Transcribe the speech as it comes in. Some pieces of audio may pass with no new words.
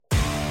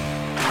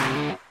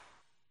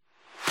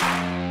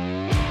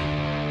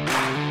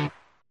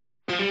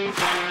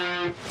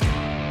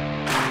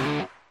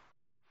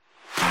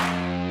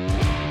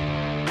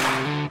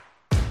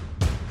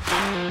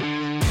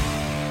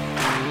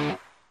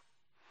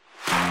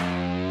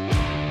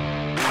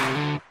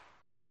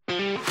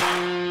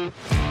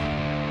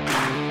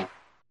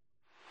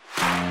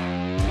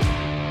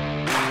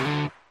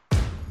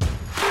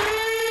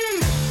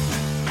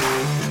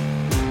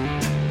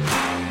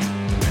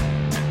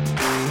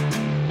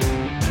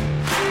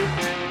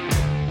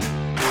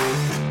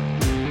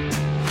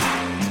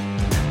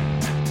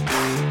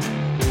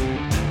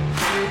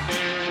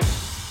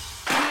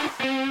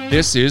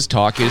This is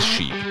Talk is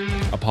Sheep,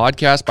 a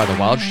podcast by the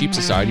Wild Sheep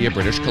Society of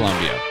British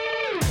Columbia.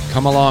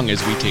 Come along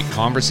as we take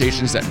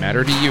conversations that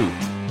matter to you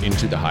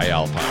into the high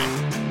alpine.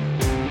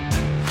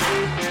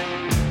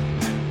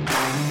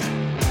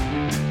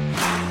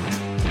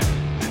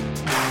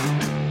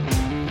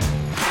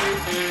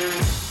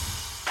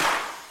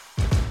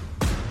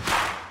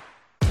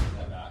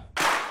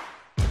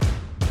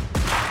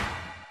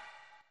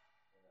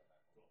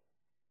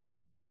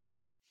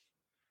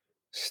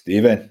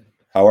 Stephen,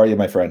 how are you,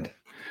 my friend?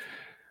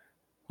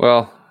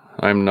 Well,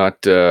 I'm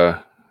not jet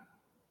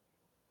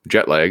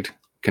lagged.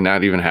 Can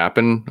that even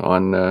happen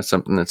on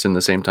something that's in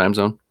the same time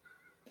zone?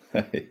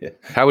 Yeah.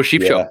 How was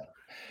Sheep Show?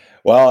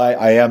 Well,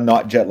 I am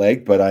not jet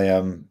lagged, but I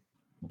am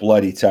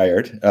bloody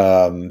tired.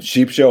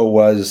 Sheep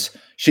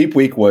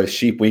Week was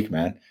Sheep Week,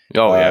 man.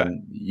 Oh, yeah.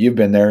 You've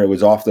been there. It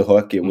was off the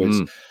hook. It was,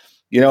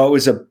 it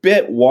was a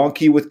bit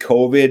wonky with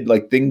COVID.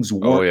 Like things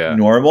weren't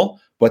normal,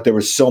 but there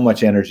was so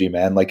much energy,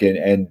 man. Like,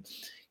 and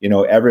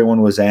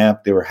everyone was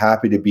amped. They were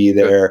happy to be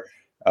there.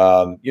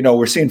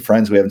 We're seeing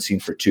friends we haven't seen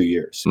for 2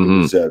 years.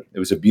 It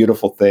was a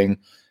beautiful thing.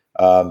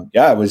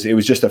 It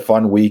was just a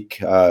fun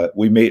week.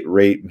 We made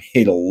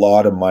a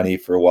lot of money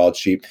for wild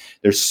sheep.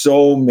 There's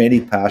so many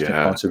passionate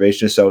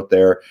conservationists out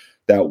there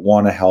that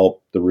want to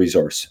help the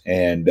resource.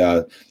 And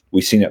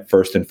we've seen it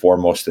first and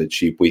foremost at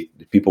Sheep Week.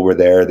 People were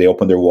there. They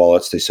opened their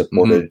wallets. They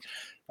supported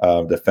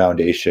the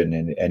foundation.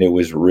 And it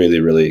was really,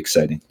 really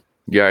exciting.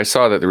 Yeah, I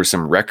saw that there was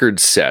some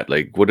records set.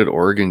 Like, what did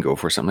Oregon go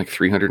for? Something like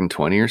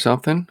 320 or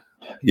something?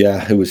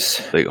 Yeah, it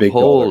was like big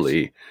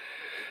holy. Dollars.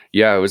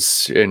 Yeah, it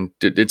was, and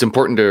it's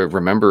important to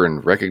remember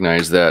and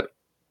recognize that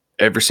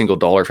every single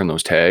dollar from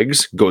those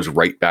tags goes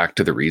right back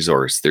to the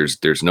resource.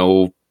 There's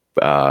no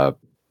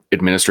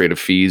administrative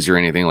fees or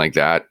anything like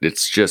that.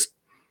 It's just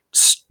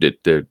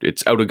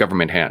it's out of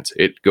government hands.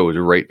 It goes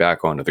right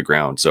back onto the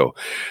ground. So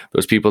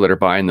those people that are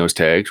buying those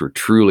tags, we're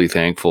truly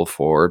thankful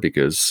for,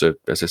 because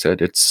as I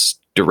said, it's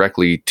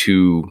directly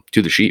to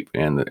the sheep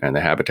and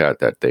the habitat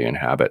that they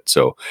inhabit.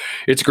 So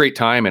it's a great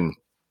time, and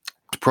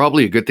it's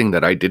probably a good thing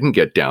that I didn't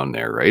get down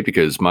there, right?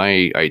 Because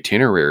my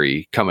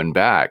itinerary coming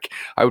back,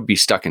 I would be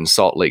stuck in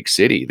Salt Lake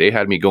City. They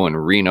had me going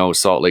Reno,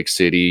 Salt Lake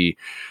City,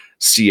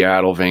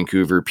 Seattle,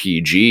 Vancouver,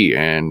 PG,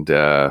 and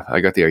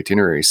I got the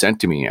itinerary sent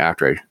to me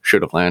after I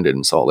should have landed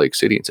in Salt Lake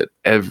City, and said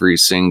every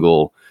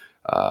single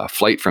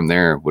flight from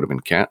there would have been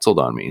canceled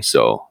on me.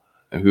 So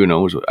who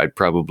knows? I'd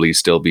probably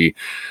still be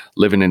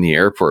living in the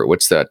airport.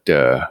 What's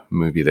that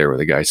movie there where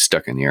the guy's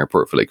stuck in the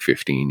airport for like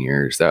 15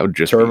 years? That would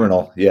just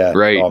Terminal.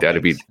 Right.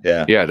 That'd be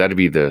that'd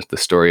be the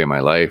story of my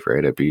life,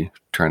 right? I'd be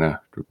trying to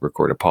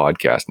record a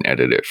podcast and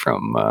edit it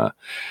from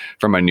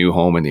my new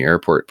home in the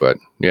airport. But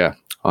yeah,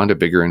 on to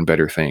bigger and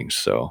better things.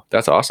 So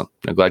that's awesome.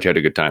 I'm glad you had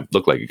a good time.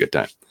 Looked like a good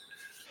time.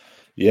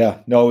 Yeah,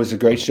 no, it was a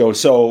great show.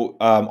 So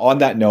on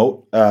that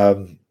note,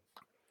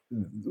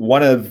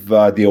 one of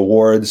the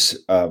awards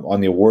on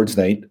the awards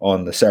night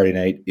on the Saturday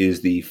night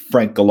is the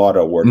Frank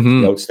Gallotta Award,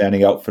 the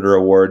Outstanding Outfitter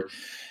Award.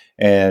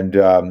 And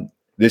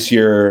this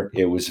year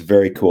it was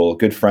very cool. A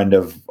good friend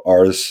of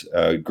ours,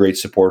 great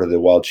support of the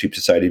Wild Sheep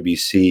Society of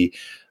BC.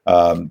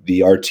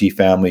 The RT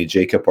family,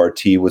 Jacob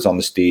RT, was on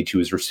the stage. He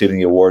was receiving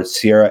the award.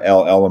 Sierra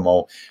El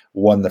Alamo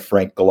won the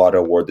Frank Gallotta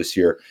Award this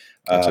year.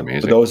 That's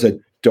amazing. For those that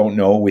don't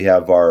know, we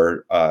have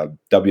our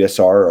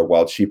WSR, our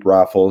Wild Sheep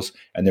Raffles,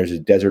 and there's a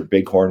Desert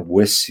Bighorn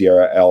with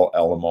Sierra El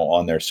Alamo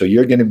on there. So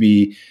you're going to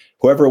be,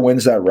 whoever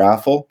wins that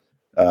raffle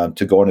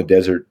to go on a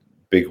Desert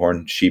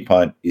Bighorn sheep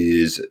hunt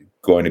is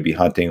going to be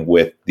hunting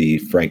with the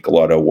Frank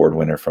Gallotta Award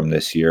winner from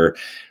this year.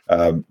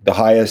 The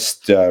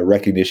highest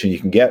recognition you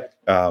can get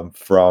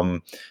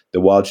from the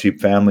Wild Sheep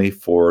family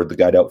for the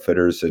guide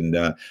outfitters, and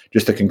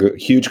just a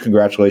huge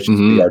congratulations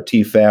to the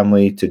RT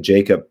family, to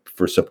Jacob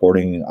for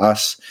supporting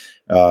us.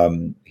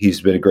 He's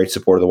been a great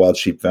supporter of the Wild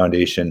Sheep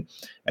Foundation,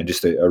 and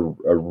just a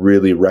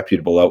really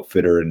reputable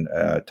outfitter, and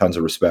tons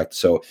of respect.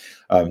 So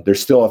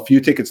there's still a few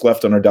tickets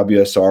left on our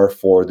WSR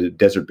for the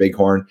Desert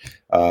Bighorn.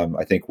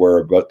 I think we're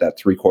about that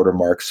 3/4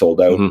 mark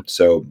sold out.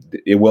 So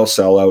it will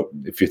sell out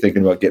if you're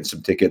thinking about getting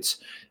some tickets.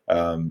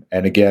 And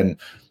again,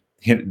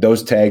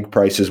 those tag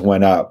prices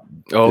went up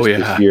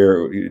this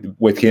year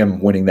with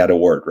him winning that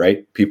award,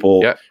 right?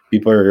 People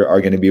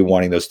are going to be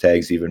wanting those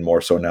tags even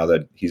more so now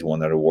that he's won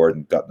that award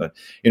and got the,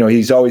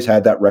 he's always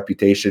had that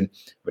reputation,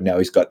 but now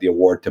he's got the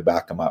award to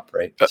back him up,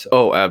 right? So.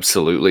 Oh,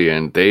 absolutely.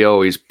 And they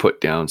always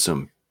put down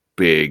some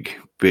big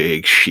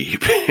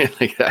sheep.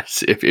 Like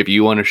that's, if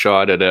you want a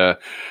shot at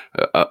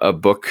a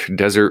book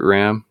desert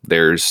ram,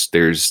 there's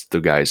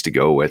the guys to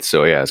go with.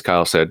 So yeah, as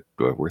Kyle said,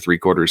 we're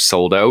 3/4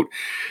 sold out,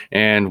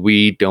 and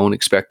we don't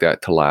expect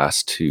that to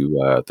last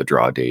to the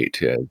draw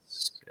date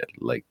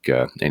like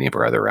any of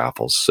our other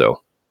raffles.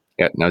 So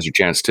yeah, now's your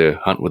chance to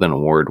hunt with an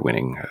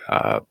award-winning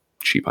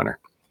sheep hunter.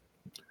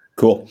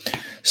 Cool.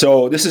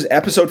 So this is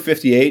episode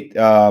 58.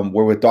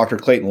 We're with Dr.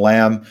 Clayton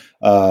Lamb.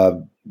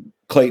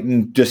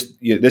 Clayton,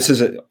 this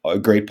is a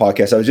great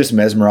podcast. I was just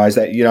mesmerized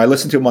that, I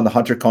listened to him on the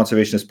Hunter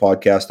Conservationist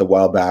podcast a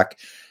while back.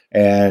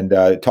 and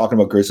talking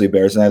about grizzly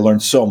bears, and I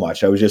learned so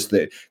much. I was just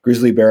the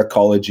grizzly bear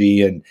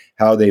ecology and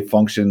how they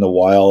function in the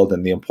wild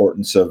and the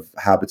importance of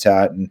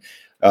habitat, and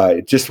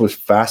it just was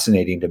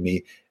fascinating to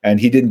me. And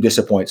he didn't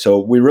disappoint. So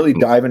we really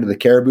dive into the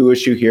caribou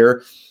issue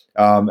here,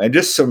 and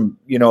just some,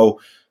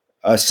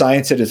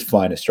 science at its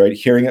finest, right?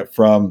 Hearing it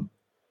from,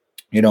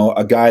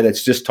 a guy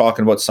that's just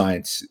talking about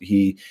science.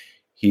 He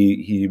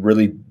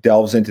really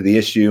delves into the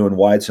issue and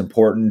why it's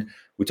important.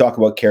 We talk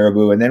about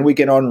caribou, and then we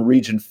get on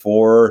Region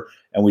 4,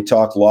 and we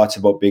talk lots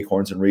about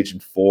bighorns in Region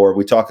 4.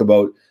 We talk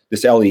about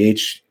this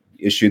LEH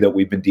issue that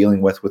we've been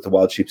dealing with the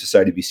Wild Sheep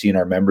Society of BC, and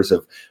our members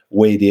have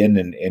weighed in,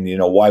 and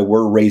why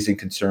we're raising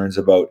concerns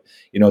about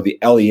the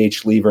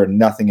LEH lever and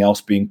nothing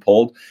else being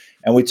pulled.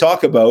 And we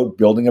talk about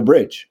building a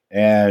bridge,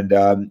 and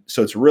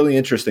so it's really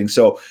interesting.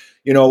 So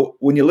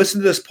when you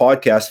listen to this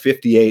podcast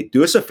 58,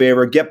 do us a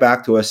favor, get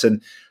back to us.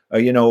 And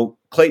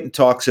Clayton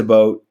talks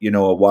about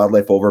a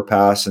wildlife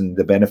overpass and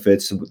the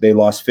benefits. They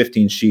lost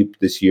 15 sheep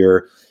this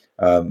year.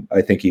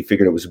 I think he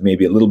figured it was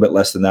maybe a little bit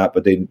less than that,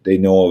 but they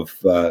know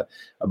of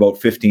about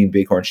 15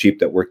 bighorn sheep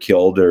that were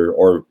killed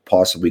or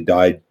possibly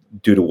died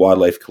due to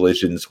wildlife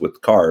collisions with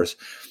cars.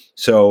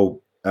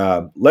 So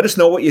let us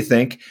know what you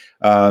think.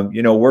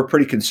 We're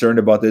pretty concerned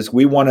about this.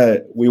 We want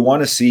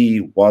to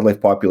see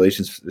wildlife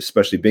populations,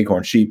 especially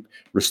bighorn sheep,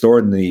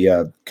 restored in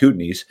the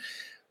Kootenays.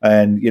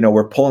 And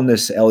we're pulling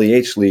this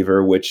LEH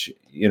lever, which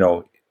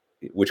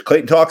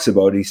Clayton talks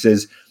about. He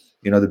says,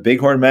 the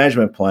Bighorn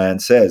Management Plan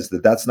says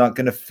that that's not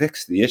going to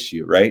fix the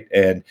issue, right?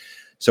 And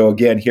so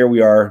again, here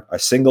we are, a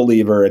single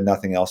lever and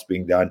nothing else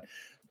being done.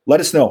 Let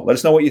us know. Let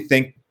us know what you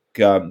think.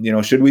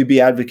 Should we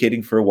be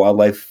advocating for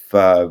wildlife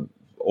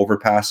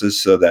overpasses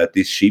so that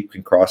these sheep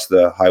can cross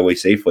the highway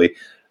safely?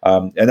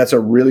 And that's a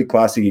really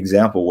classic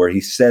example where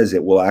he says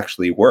it will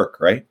actually work,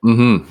 right?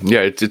 Mm-hmm.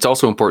 Yeah, it's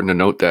also important to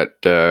note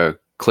that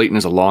Clayton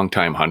is a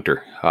longtime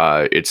hunter.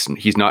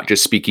 He's not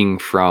just speaking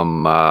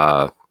from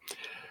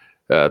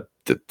the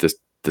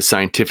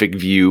scientific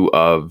view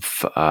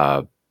of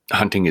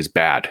hunting is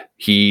bad.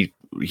 He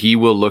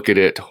will look at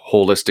it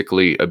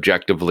holistically,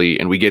 objectively,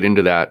 and we get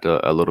into that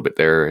a little bit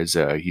there as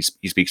he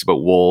speaks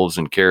about wolves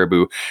and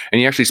caribou, and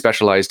he actually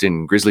specialized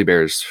in grizzly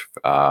bears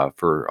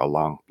for a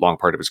long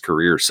part of his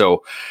career.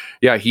 So,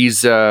 yeah,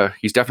 he's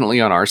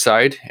definitely on our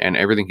side, and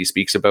everything he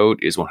speaks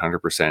about is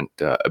 100%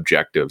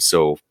 objective.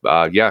 So,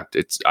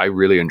 I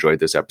really enjoyed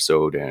this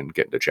episode and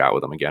getting to chat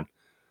with him again.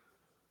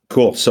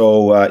 Cool.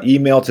 So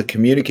email to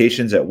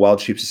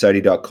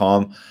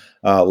communications@wildsheepsociety.com.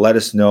 Let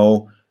us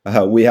know.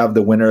 We have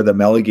the winner of the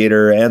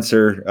Melligator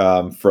answer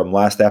from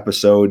last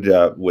episode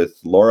with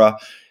Laura.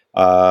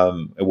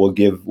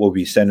 We'll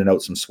be sending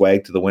out some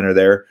swag to the winner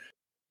there.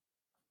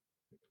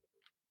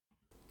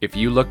 If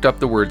you looked up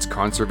the words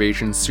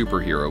conservation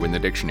superhero in the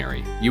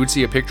dictionary, you would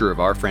see a picture of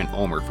our friend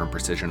Omer from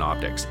Precision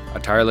Optics. A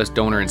tireless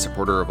donor and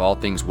supporter of all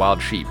things wild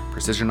sheep,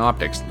 Precision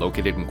Optics,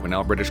 located in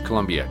Quesnel, British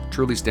Columbia,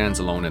 truly stands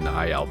alone in the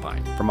high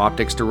alpine. From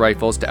optics to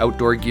rifles to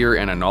outdoor gear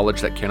and a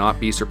knowledge that cannot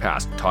be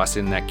surpassed, toss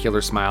in that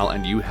killer smile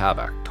and you have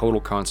a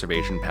total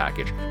conservation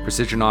package.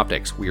 Precision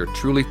Optics, we are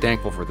truly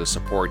thankful for the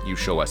support you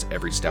show us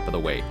every step of the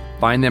way.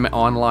 Find them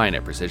online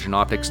at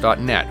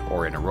precisionoptics.net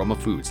or in Aroma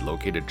Foods,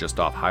 located just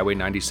off Highway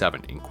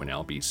 97 in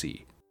Quesnel, BC.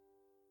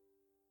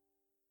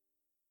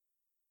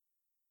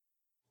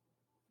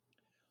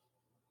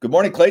 Good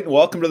morning, Clayton.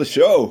 Welcome to the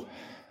show.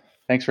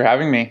 Thanks for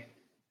having me.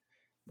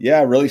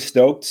 Yeah, really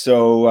stoked.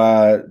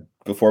 So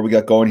before we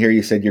got going here,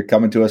 you said you're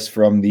coming to us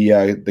from the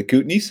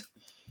Kootenays?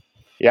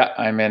 Yeah,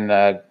 I'm in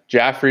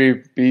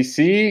Jaffrey,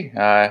 BC,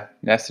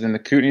 nested in the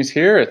Kootenays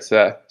here. It's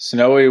a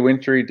snowy,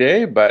 wintry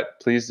day, but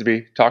pleased to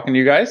be talking to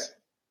you guys.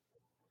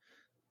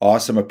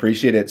 Awesome.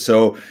 Appreciate it.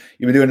 So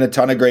you've been doing a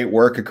ton of great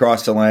work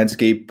across the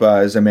landscape.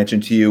 As I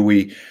mentioned to you,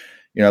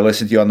 I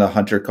listened to you on the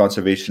Hunter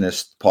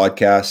Conservationist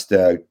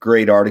podcast.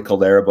 Great article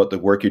there about the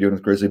work you're doing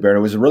with grizzly bear. And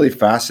it was really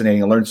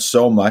fascinating. I learned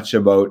so much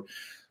about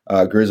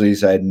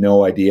grizzlies I had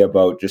no idea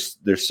about. Just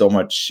there's so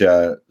much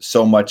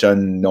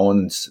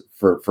unknowns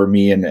for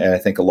me and I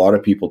think a lot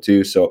of people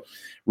too. So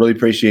really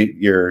appreciate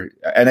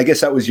and I guess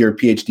that was your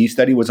PhD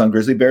study was on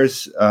grizzly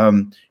bears.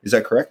 Is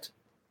that correct?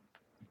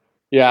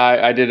 Yeah,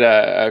 I did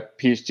a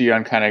PhD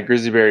on kind of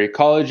grizzly bear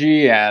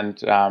ecology and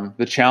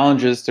the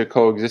challenges to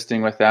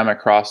coexisting with them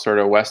across sort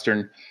of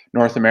Western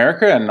North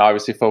America, and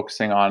obviously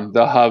focusing on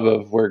the hub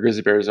of where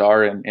grizzly bears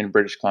are in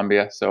British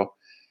Columbia. So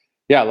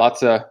yeah,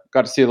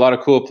 got to see a lot of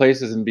cool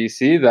places in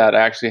BC that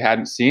I actually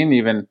hadn't seen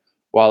even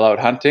while out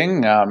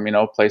hunting.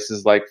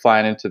 Places like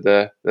flying into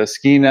the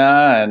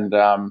Skeena and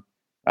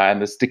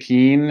the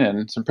Stikine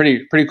and some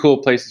pretty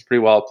cool places,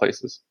 pretty wild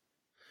places.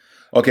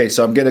 Okay,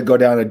 so I'm going to go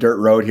down a dirt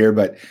road here,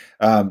 but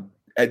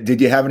did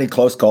you have any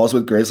close calls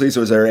with grizzlies?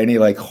 Was there any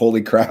like,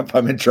 holy crap,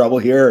 I'm in trouble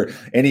here? Or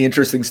any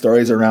interesting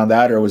stories around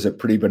that, or was it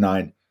pretty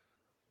benign?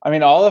 I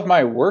mean, all of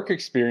my work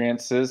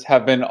experiences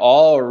have been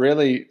all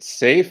really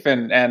safe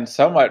and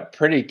somewhat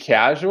pretty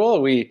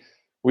casual. We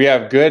we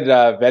have good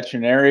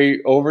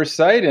veterinary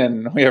oversight,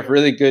 and we have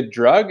really good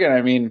drug. And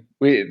I mean,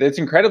 it's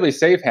incredibly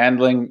safe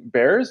handling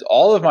bears.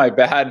 All of my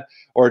bad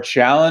or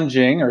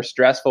challenging or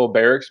stressful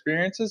bear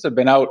experiences have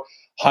been out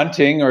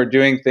hunting or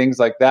doing things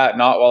like that,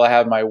 not while I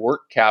have my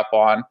work cap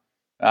on.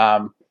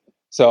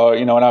 So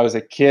when I was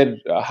a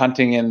kid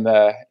hunting in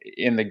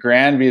the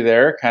Granby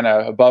there, kind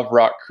of above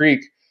Rock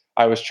Creek,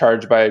 I was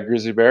charged by a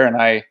grizzly bear, and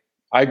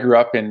I grew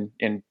up in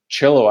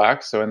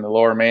Chilliwack, so in the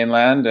Lower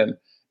Mainland, and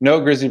no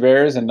grizzly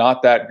bears and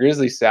not that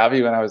grizzly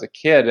savvy when I was a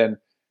kid. And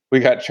we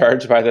got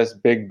charged by this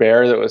big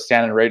bear that was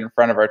standing right in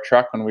front of our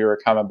truck when we were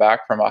coming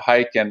back from a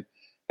hike. And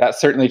that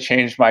certainly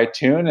changed my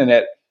tune.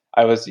 And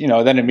I was,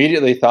 then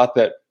immediately thought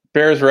that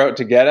bears were out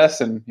to get us,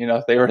 and,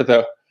 they were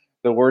the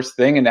worst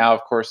thing. And now,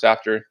 of course,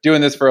 after doing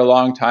this for a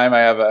long time, I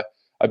have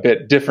a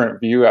bit different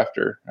view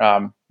after,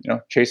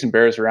 chasing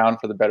bears around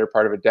for the better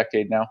part of a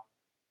decade now.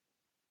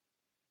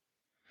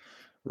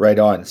 Right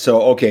on.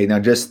 So, okay, now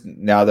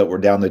that we're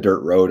down the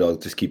dirt road, I'll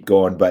just keep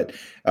going. But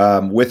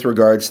with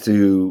regards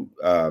to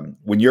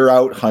when you're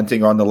out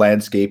hunting on the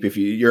landscape, if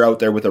you're out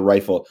there with a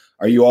rifle,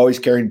 are you always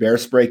carrying bear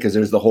spray? Because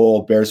there's the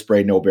whole bear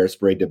spray, no bear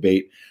spray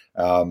debate.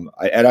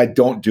 I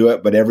don't do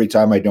it, but every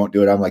time I don't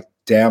do it, I'm like,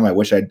 damn, I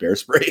wish I had bear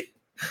spray.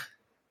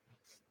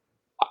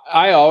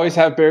 I always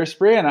have bear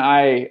spray, and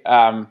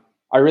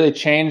I really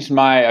changed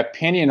my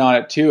opinion on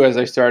it too as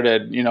I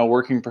started,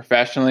 working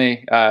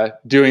professionally,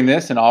 doing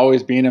this, and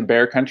always being in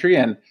bear country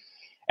and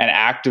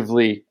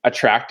actively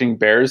attracting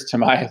bears to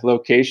my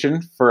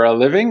location for a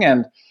living.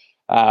 And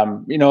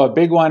a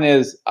big one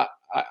is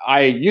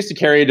I used to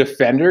carry a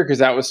Defender, because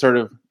that was sort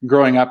of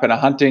growing up in a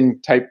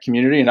hunting type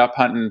community and up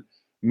hunting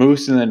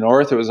moose in the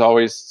north. It was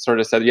always sort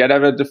of said you had to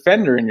have a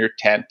Defender in your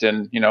tent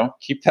and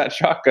keep that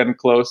shotgun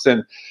close.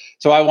 And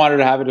so I wanted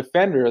to have a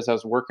Defender as I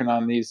was working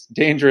on these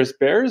dangerous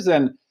bears.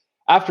 And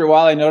after a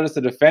while, I noticed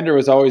the Defender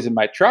was always in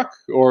my truck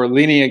or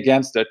leaning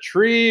against a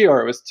tree,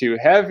 or it was too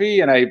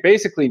heavy. And I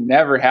basically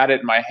never had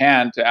it in my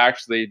hand to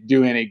actually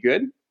do any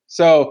good.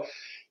 So,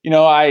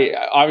 I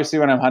obviously,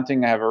 when I'm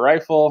hunting, I have a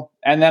rifle,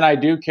 and then I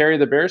do carry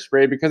the bear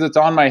spray because it's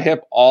on my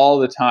hip all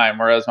the time,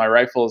 whereas my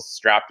rifle is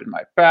strapped in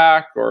my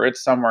back or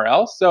it's somewhere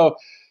else. So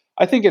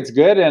I think it's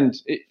good. And,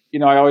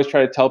 I always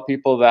try to tell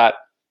people that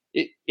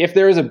if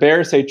there is a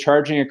bear, say,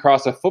 charging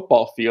across a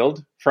football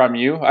field from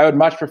you, I would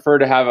much prefer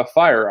to have a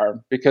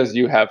firearm, because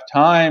you have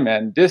time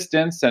and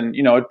distance, and,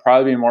 it'd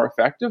probably be more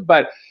effective.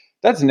 But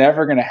that's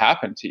never going to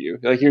happen to you.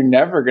 Like, you're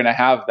never going to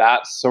have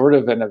that sort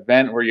of an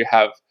event where you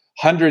have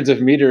hundreds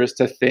of meters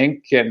to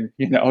think and,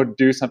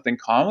 do something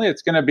calmly.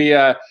 It's going to be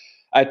a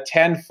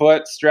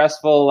 10-foot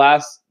stressful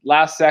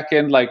last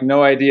second, like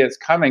no idea it's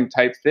coming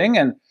type thing.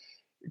 And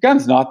your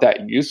gun's not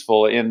that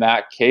useful in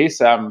that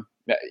case.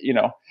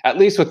 At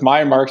least with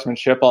my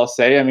marksmanship, I'll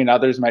say. I mean,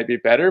 others might be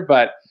better,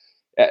 but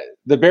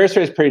the bear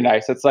spray is pretty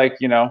nice. It's like,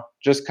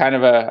 just kind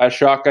of a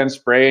shotgun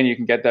spray, and you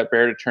can get that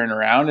bear to turn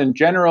around. In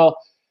general,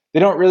 they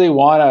don't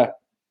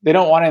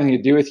want anything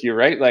to do with you,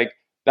 right? Like,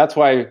 that's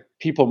why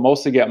people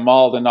mostly get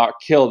mauled and not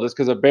killed, is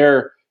because a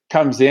bear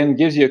comes in,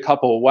 gives you a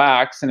couple of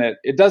whacks, and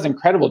it does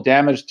incredible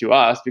damage to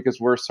us because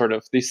we're sort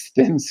of these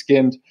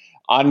thin-skinned,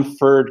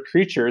 unfurred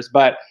creatures.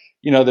 But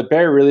the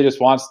bear really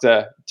just wants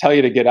to tell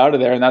you to get out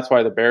of there, and that's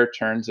why the bear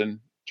turns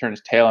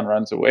tail and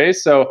runs away.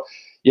 So,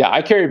 yeah,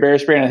 I carry bear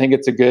spray, and I think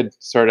it's a good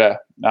sort of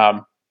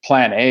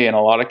plan A in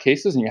a lot of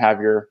cases, and you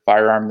have your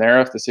firearm there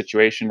if the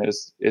situation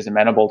is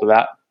amenable to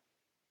that.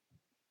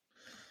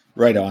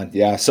 Right on.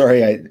 Yeah.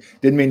 Sorry, I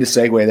didn't mean to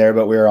segue there,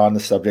 but we were on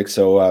the subject.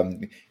 So,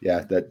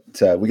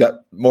 we got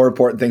more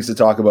important things to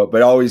talk about,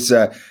 but always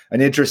an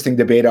interesting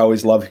debate. I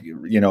always love,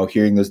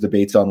 hearing those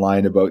debates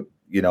online about,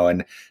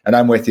 and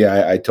I'm with you.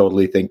 I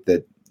totally think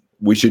that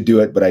we should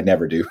do it, but I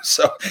never do.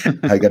 So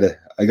I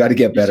gotta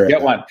get better.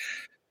 Get one.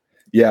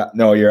 Yeah,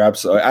 no, you're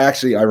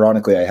absolutely.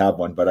 Ironically, I have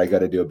one, but I got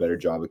to do a better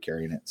job of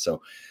carrying it.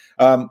 So,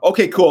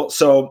 okay, cool.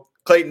 So,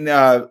 Clayton,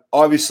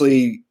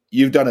 obviously,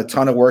 you've done a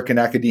ton of work in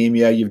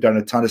academia. You've done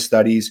a ton of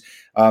studies,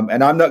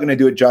 and I'm not going to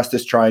do it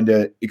justice trying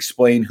to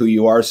explain who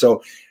you are.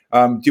 So,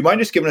 do you mind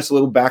just giving us a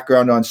little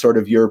background on sort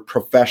of your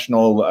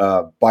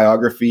professional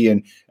biography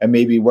and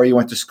maybe where you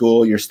went to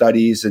school, your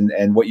studies,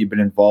 and what you've been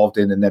involved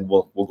in, and then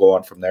we'll go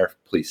on from there,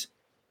 please.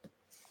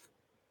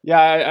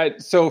 Yeah.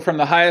 So from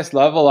the highest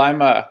level,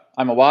 I'm a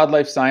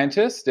wildlife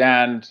scientist,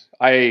 and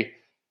I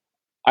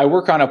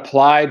work on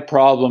applied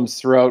problems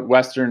throughout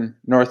Western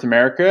North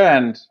America.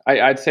 And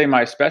I'd say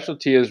my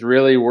specialty is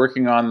really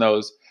working on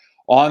those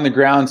on the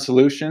ground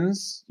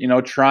solutions,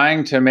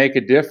 trying to make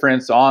a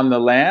difference on the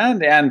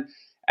land.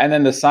 And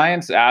then the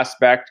science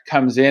aspect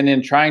comes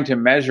in trying to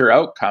measure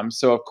outcomes.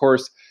 So of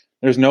course,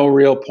 there's no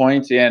real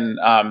point in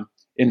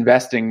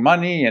investing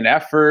money and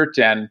effort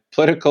and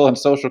political and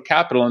social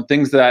capital and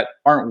things that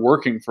aren't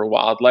working for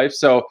wildlife.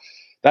 So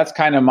that's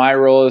kind of my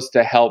role, is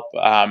to help,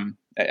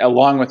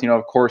 along with,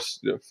 of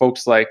course,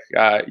 folks like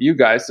you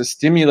guys, to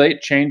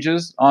stimulate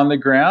changes on the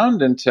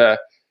ground and to,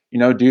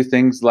 do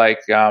things like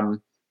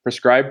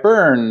prescribe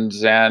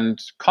burns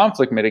and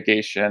conflict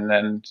mitigation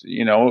and,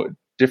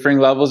 differing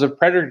levels of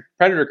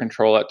predator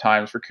control at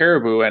times for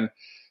caribou. And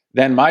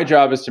then my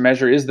job is to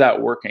measure, is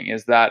that working?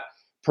 Is that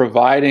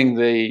providing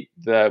the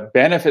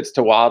benefits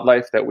to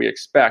wildlife that we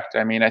expect?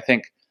 I mean, I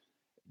think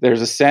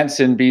there's a sense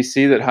in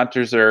BC that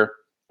hunters are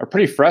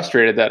pretty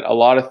frustrated that a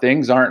lot of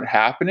things aren't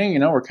happening.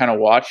 We're kind of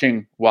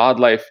watching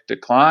wildlife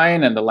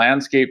decline and the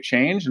landscape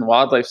change, and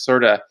wildlife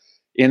sort of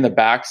in the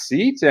back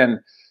seat. And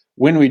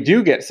when we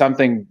do get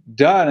something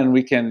done and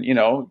we can,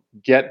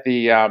 get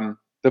the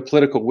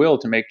political will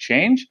to make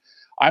change,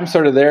 I'm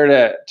sort of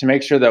there to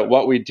make sure that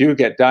what we do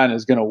get done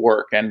is going to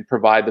work and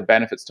provide the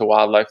benefits to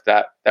wildlife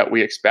that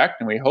we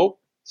expect and we hope.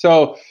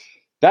 So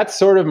that's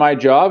sort of my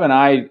job, and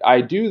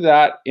I do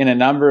that in a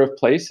number of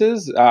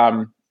places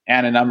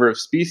and a number of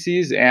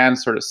species and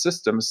sort of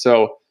systems.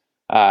 So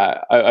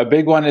a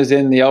big one is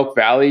in the Elk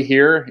Valley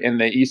here in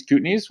the East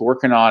Kootenays,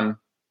 working on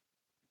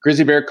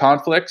grizzly bear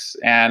conflicts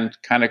and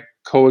kind of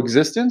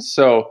coexistence.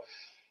 So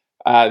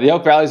the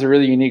Elk Valley is a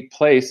really unique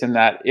place in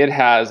that it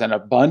has an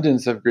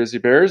abundance of grizzly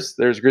bears.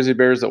 There's grizzly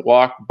bears that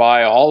walk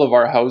by all of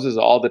our houses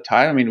all the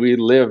time. I mean, we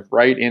live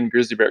right in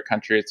grizzly bear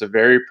country. It's a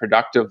very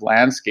productive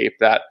landscape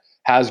that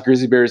has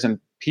grizzly bears and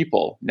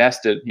people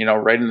nested,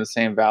 right in the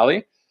same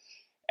valley.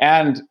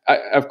 And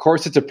of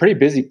course, it's a pretty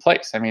busy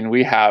place. I mean,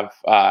 we have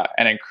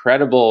an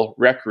incredible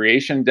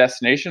recreation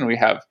destination. We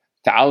have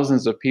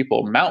thousands of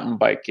people mountain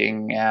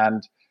biking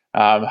and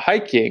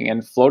hiking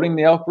and floating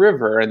the Elk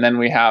River. And then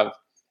we have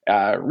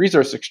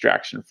resource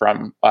extraction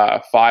from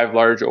 5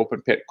 large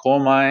open pit coal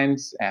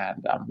mines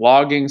and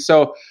logging.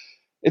 So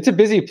it's a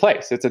busy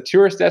place. It's a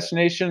tourist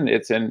destination.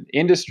 It's an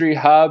industry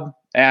hub,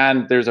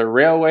 and there's a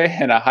railway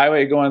and a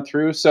highway going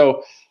through.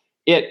 So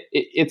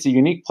it's a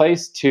unique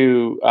place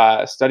to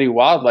study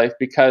wildlife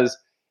because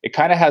it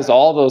kind of has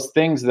all those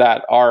things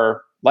that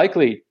are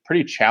likely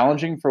pretty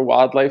challenging for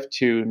wildlife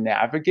to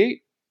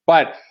navigate,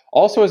 but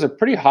also has a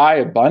pretty high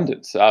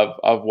abundance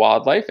of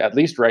wildlife, at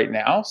least right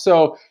now.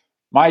 So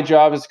my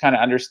job is to kind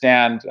of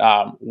understand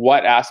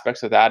what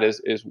aspects of that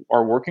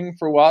are working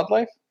for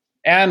wildlife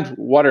and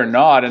what are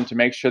not, and to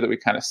make sure that we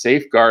kind of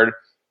safeguard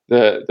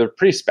the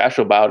pretty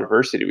special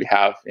biodiversity we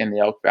have in the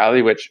Elk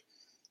Valley, which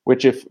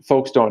if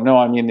folks don't know,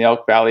 I mean, the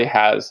Elk Valley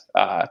has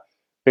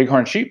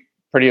bighorn sheep,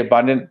 pretty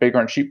abundant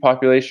bighorn sheep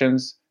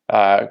populations,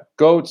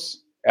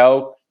 goats,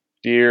 elk,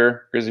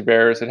 deer, grizzly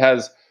bears. It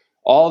has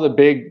all the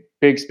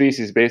big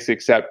species basically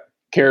except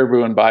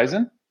caribou and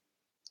bison.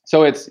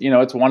 So it's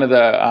one of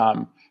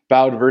the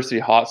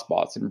biodiversity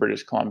hotspots in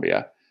British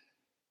Columbia.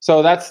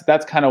 So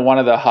that's kind of one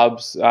of the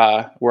hubs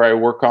where I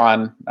work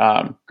on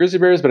grizzly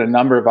bears, but a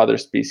number of other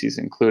species,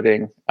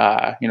 including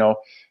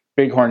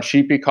bighorn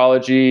sheep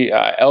ecology,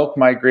 elk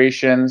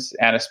migrations,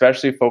 and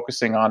especially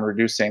focusing on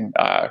reducing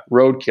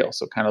roadkill.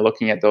 So kind of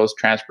looking at those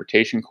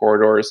transportation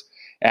corridors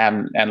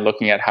and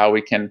looking at how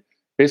we can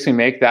basically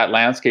make that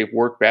landscape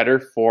work better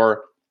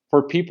for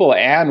people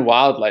and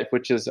wildlife,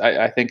 which is,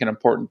 I think, an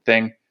important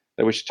thing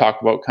that we should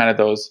talk about, kind of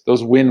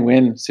those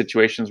win-win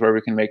situations where we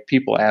can make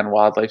people and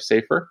wildlife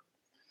safer.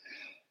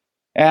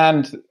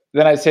 And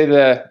then I'd say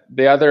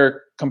the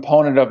other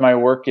component of my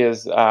work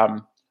is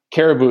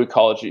caribou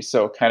ecology.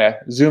 So kind of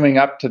zooming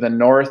up to the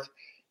north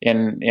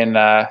in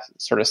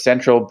sort of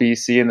central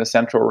BC in the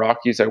Central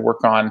Rockies, I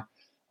work on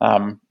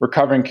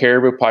recovering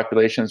caribou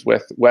populations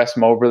with West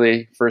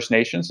Moberly First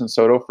Nations and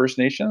Saulteaux First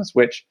Nations,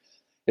 which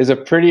is a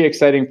pretty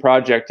exciting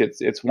project.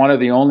 It's one of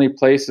the only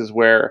places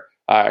where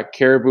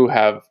caribou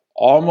have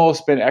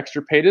almost been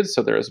extirpated.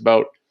 So there was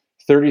about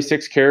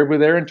 36 caribou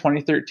there in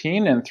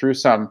 2013, and through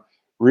some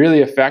really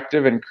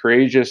effective and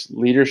courageous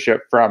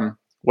leadership from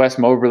West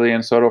Moberly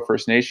and Saulteaux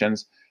First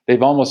Nations,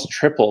 they've almost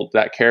tripled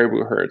that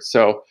caribou herd.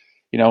 So,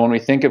 when we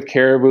think of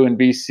caribou in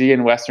BC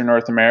and Western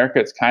North America,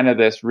 it's kind of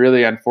this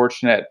really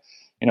unfortunate,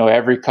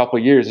 every couple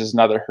of years there's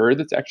another herd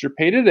that's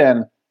extirpated,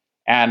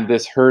 and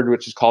this herd,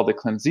 which is called the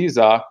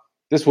Klenziza,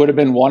 this would have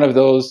been one of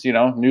those,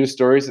 news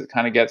stories that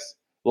kind of gets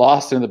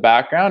lost in the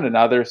background,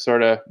 another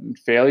sort of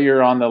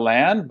failure on the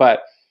land,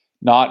 but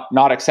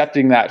not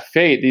accepting that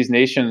fate. These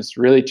nations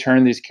really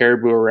turn these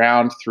caribou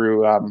around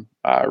through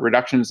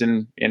reductions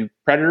in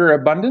predator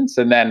abundance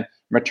and then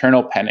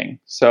maternal penning.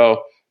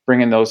 So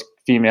bringing those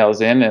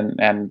females in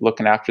and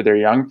looking after their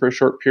young for a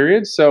short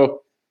period.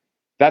 So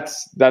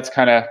that's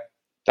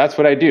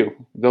what I do.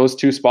 Those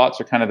two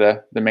spots are kind of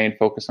the main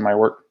focus of my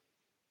work.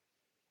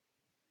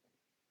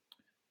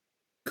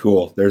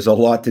 Cool. There's a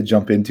lot to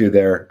jump into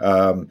there.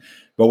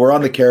 But we're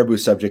on the caribou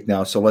subject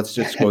now, so let's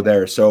just go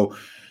there. So,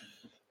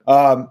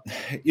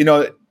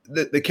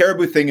 the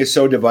caribou thing is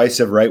so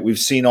divisive, right? We've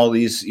seen all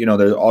these,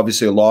 there's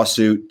obviously a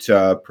lawsuit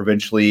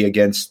provincially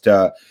against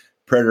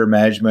predator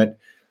management.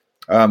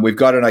 We've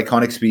got an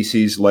iconic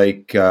species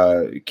like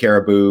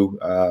caribou,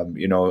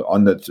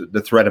 on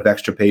the threat of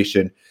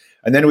extirpation.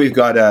 And then we've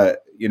got,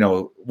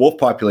 wolf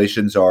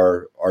populations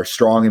are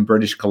strong in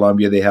British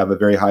Columbia. They have a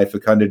very high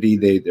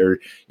fecundity. They're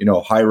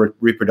high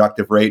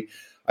reproductive rate.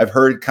 I've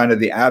heard kind of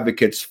the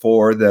advocates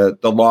for the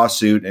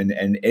lawsuit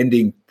and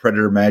ending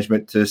predator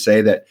management to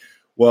say that,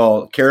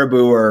 well,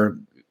 caribou are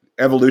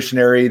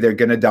evolutionary. They're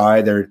going to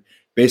die. They're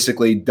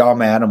basically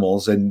dumb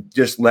animals, and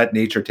just let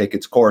nature take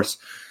its course.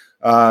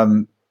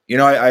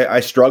 I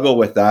struggle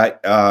with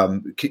that.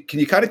 Can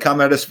you kind of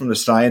come at us from the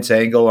science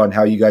angle on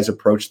how you guys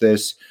approach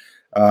this?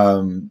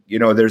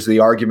 There's the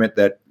argument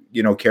that,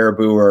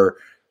 caribou or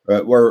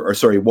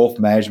wolf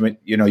management,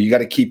 you got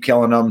to keep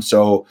killing them.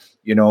 So,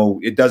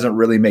 it doesn't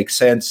really make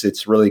sense.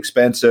 It's really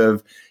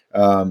expensive.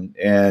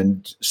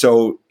 And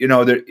so,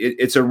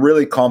 it's a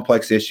really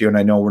complex issue, and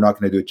I know we're not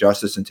going to do it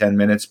justice in 10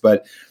 minutes,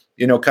 but,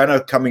 kind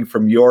of coming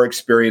from your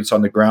experience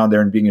on the ground there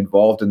and being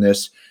involved in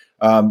this,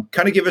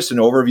 kind of give us an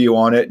overview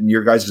on it and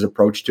your guys'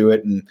 approach to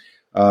it. And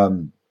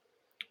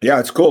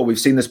it's cool. We've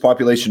seen this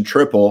population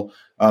triple.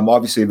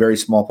 Obviously a very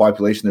small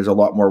population. There's a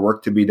lot more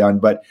work to be done,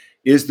 but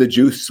is the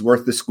juice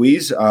worth the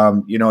squeeze?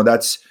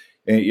 That's,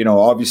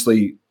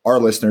 obviously our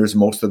listeners,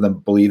 most of them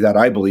believe that.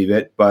 I believe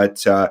it,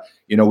 but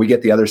we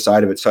get the other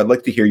side of it. So I'd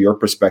like to hear your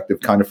perspective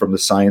kind of from the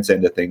science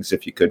end of things,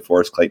 if you could, for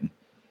us, Clayton.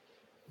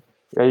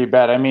 Yeah, you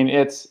bet. I mean,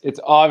 it's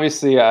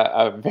obviously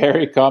a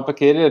very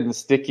complicated and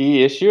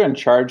sticky issue and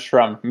charged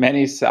from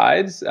many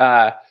sides.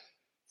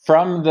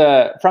 From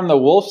the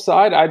wolf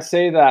side, I'd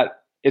say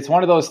that it's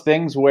one of those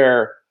things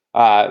where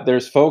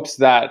there's folks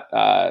that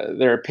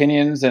their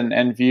opinions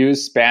and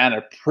views span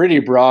a pretty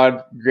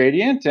broad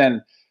gradient,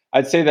 and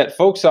I'd say that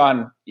folks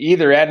on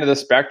either end of the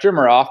spectrum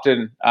are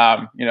often,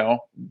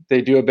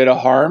 they do a bit of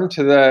harm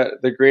to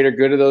the greater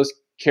good of those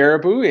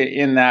caribou,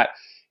 in that,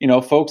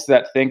 folks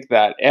that think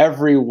that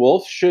every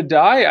wolf should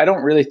die. I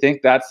don't really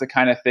think that's the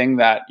kind of thing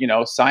that,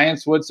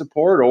 science would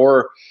support,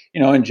 or,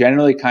 and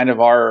generally kind of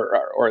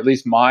or at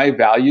least my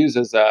values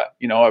as a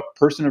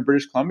person of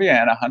British Columbia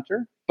and a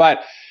hunter.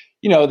 But,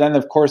 then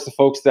of course the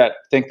folks that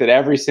think that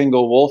every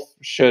single wolf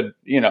should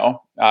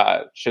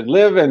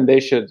live and they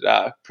should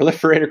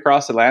proliferate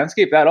across the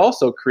landscape, that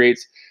also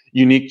creates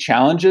unique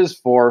challenges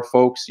for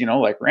folks,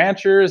 like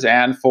ranchers,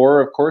 and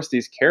for, of course,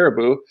 these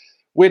caribou,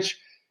 which,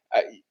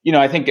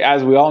 I think,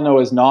 as we all know,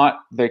 is not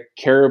the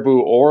caribou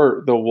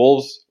or the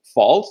wolves'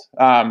 fault.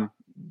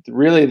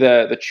 Really,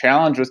 the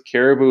challenge with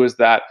caribou is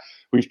that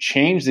we've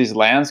changed these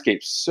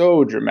landscapes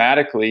so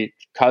dramatically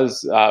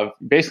because of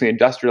basically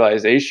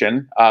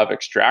industrialization of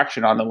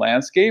extraction on the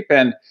landscape.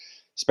 And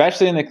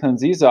especially in the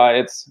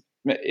Klenziza,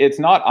 it's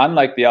not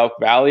unlike the Elk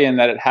Valley in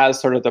that it has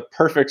sort of the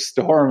perfect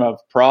storm of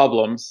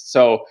problems.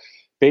 So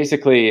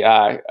basically,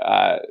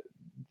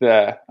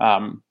 the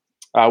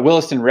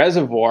Williston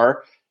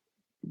Reservoir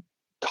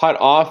cut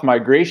off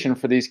migration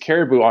for these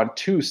caribou on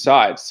two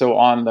sides, so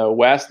on the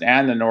west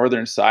and the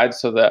northern side.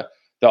 So the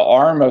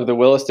arm of the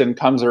Williston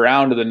comes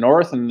around to the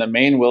north, and the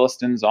main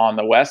Williston's on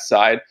the west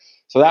side.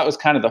 So that was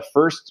kind of the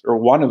first, or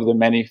one of the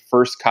many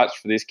first cuts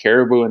for these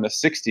caribou in the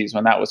 60s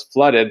when that was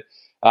flooded.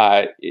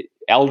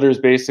 Elders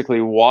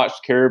basically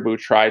watched caribou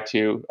try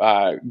to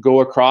go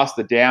across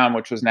the dam,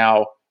 which was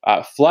now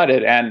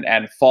flooded,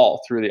 and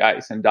fall through the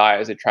ice and die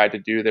as they tried to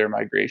do their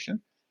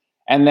migration.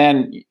 And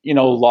then,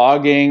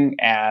 logging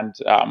and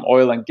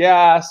oil and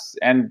gas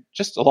and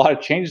just a lot of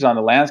changes on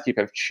the landscape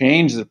have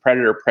changed the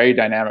predator-prey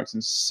dynamics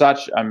in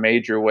such a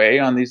major way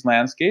on these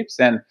landscapes.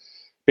 And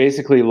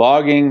basically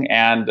logging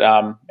and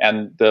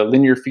the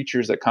linear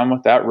features that come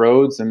with that,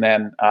 roads and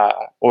then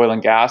oil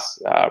and gas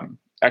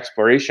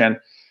exploration,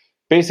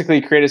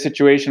 basically create a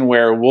situation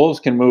where wolves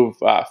can move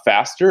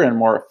faster and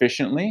more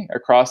efficiently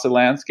across the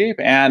landscape,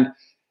 and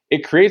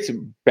it creates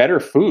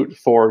better food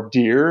for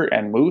deer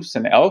and moose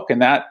and elk,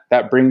 and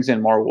that brings in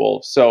more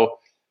wolves. So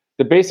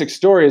the basic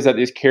story is that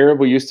these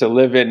caribou used to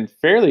live in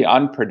fairly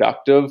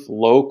unproductive,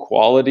 low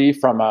quality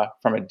from a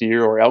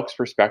deer or elk's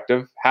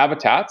perspective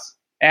habitats,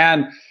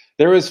 and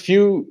there was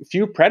few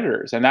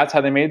predators, and that's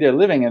how they made their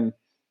living.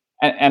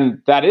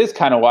 And that is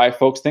kind of why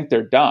folks think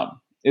they're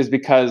dumb, is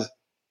because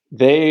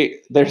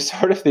they're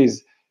sort of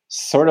these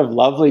sort of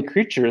lovely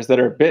creatures that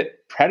are a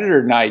bit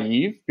predator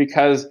naive,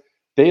 because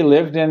they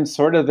lived in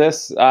sort of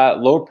this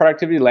low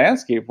productivity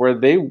landscape where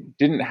they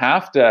didn't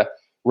have to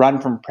run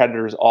from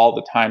predators all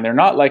the time. They're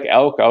not like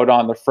elk out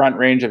on the front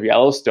range of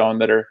Yellowstone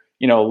that are,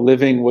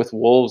 living with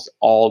wolves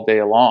all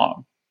day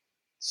long.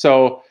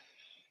 So,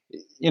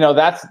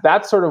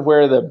 that's sort of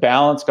where the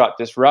balance got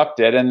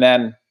disrupted. And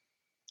then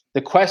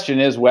the question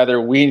is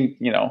whether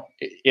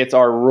it's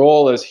our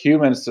role as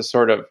humans to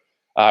sort of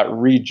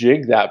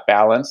rejig that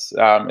balance,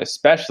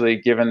 especially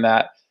given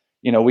that,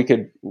 we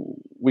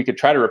could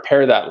try to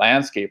repair that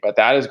landscape, but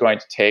that is going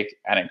to take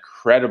an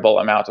incredible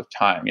amount of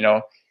time.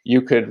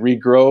 You could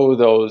regrow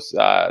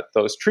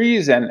those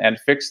trees and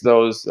fix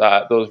those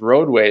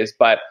roadways,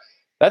 but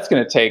that's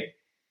going to take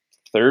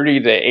 30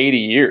 to 80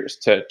 years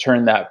to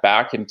turn that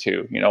back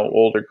into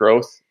older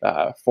growth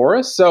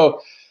forests. So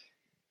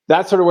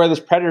that's sort of where this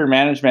predator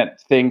management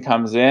thing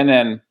comes in,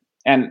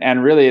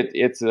 and really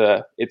it's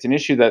an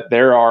issue that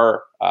there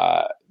are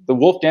the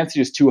wolf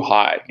density is too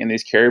high in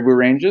these caribou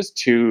ranges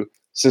to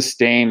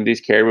sustain these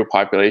caribou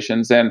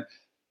populations. And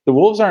the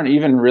wolves aren't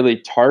even really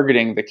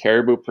targeting the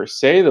caribou per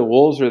se. The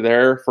wolves are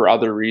there for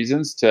other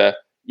reasons, to,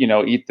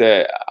 eat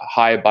the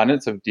high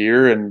abundance of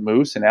deer and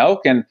moose and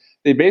elk. And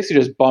they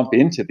basically just bump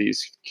into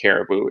these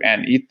caribou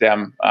and eat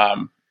them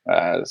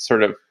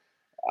sort of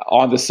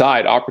on the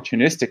side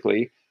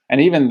opportunistically.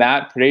 And even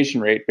that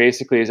predation rate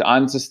basically is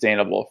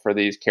unsustainable for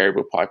these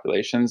caribou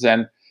populations.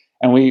 And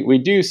we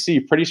do see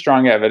pretty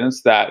strong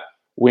evidence that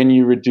when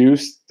you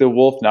reduce the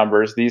wolf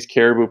numbers, these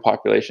caribou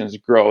populations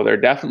grow. They're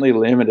definitely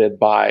limited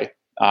by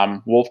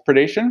wolf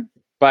predation.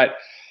 But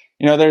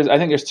I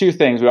think there's two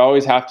things. We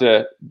always have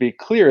to be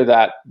clear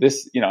that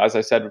this, as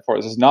I said before,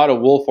 this is not a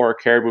wolf or a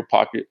caribou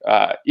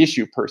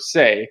issue per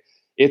se.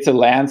 It's a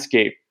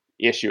landscape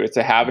issue. It's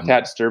a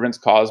habitat disturbance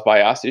caused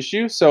by us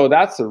issue. So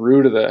that's the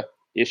root of the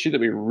issue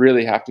that we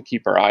really have to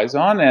keep our eyes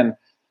on. And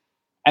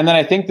then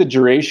I think the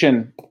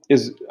duration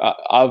is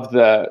of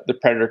the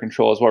predator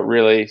control is what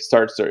really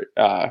starts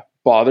to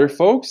bother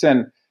folks.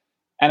 And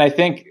I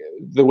think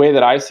the way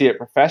that I see it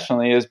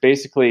professionally is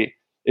basically,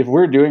 if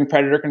we're doing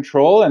predator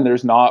control and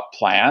there's not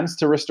plans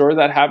to restore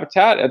that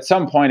habitat, at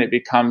some point it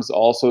becomes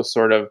also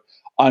sort of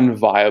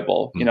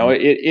unviable.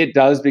 It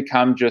does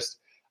become just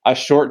a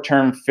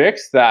short-term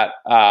fix that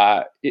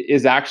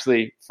is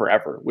actually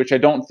forever, which I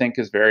don't think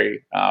is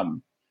very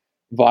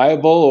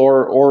viable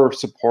or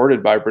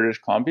supported by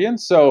British Columbians.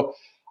 So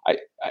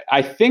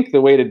I think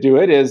the way to do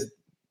it is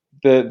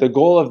the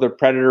goal of the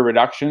predator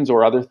reductions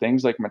or other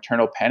things like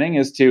maternal penning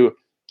is to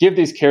give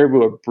these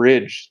caribou a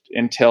bridge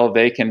until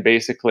they can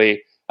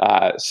basically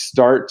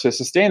start to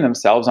sustain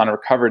themselves on a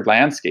recovered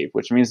landscape,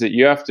 which means that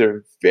you have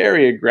to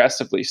very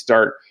aggressively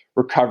start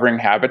recovering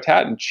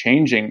habitat and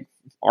changing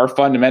our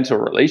fundamental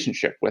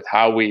relationship with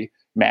how we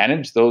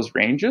manage those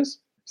ranges.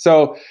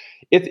 So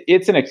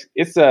it's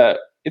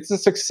a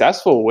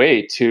successful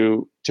way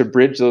to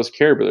bridge those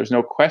caribou. There's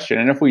no question.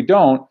 And if we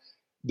don't,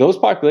 those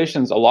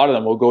populations, a lot of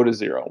them will go to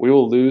zero. We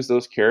will lose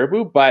those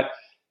caribou, but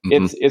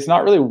it's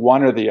not really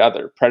one or the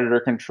other, predator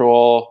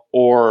control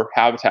or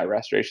habitat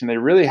restoration. They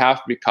really have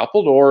to be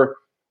coupled, or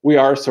we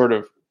are sort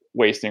of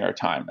wasting our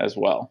time as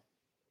well.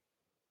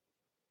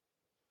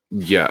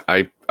 Yeah,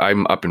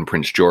 I'm up in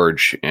Prince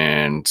George,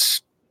 and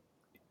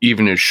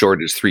even as short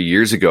as 3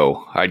 years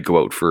ago, I'd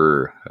go out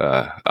for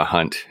a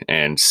hunt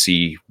and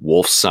see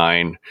wolf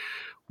sign,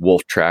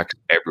 wolf tracks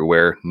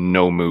everywhere,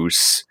 no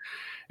moose.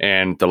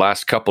 And the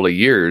last couple of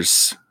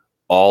years,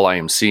 all I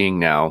am seeing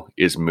now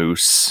is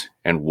moose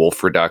and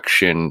wolf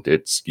reduction.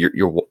 It's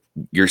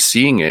you're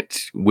seeing it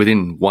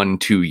within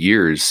 1-2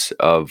 years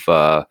of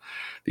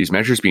these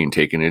measures being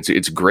taken.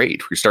 It's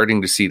great. We're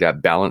starting to see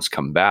that balance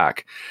come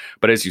back.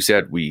 But as you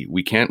said,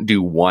 we can't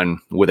do one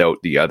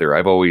without the other.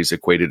 I've always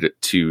equated it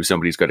to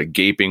somebody's got a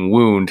gaping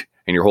wound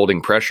and you're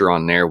holding pressure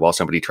on there while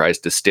somebody tries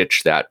to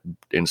stitch that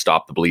and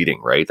stop the bleeding,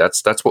 right?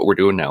 That's what we're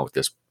doing now with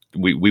this.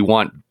 We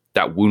want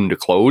that wound to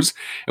close,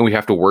 and we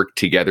have to work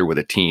together with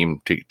a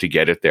team to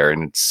get it there.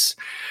 And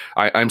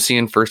I'm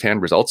seeing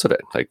firsthand results of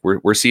it. Like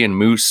we're seeing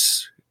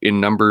moose in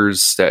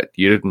numbers that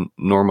you didn't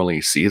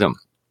normally see them.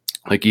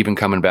 Like even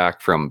coming back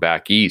from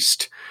back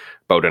east,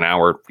 about an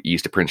hour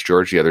east of Prince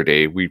George the other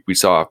day, we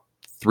saw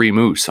 3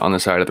 moose on the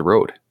side of the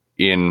road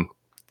in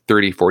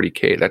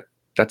 30-40K.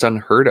 That's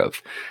unheard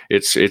of.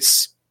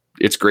 It's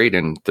great,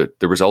 and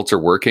the results are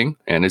working.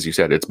 And as you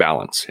said, it's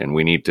balance, and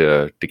we need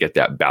to get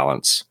that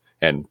balance.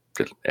 And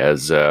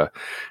as a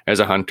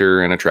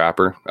hunter and a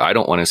trapper, I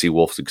don't want to see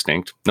wolves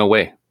extinct. No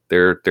way.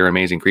 They're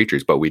amazing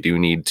creatures, but we do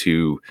need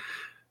to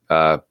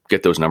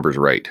get those numbers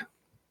right.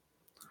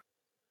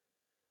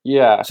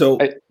 Yeah. So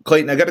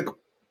Clayton, I got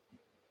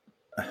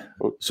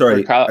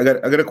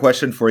a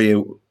question for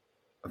you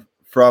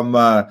from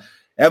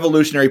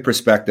evolutionary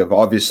perspective.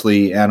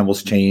 Obviously,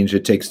 animals change.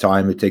 It takes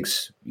time. It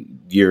takes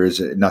years.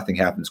 Nothing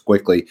happens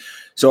quickly.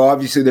 So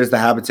obviously, there's the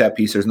habitat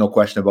piece. There's no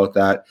question about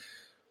that.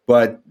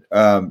 But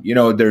I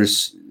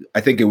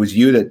think it was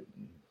you that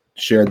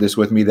shared this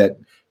with me that,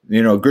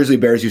 grizzly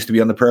bears used to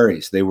be on the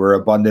prairies. They were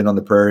abundant on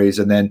the prairies.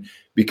 And then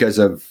because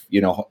of,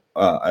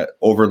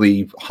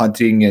 overly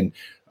hunting and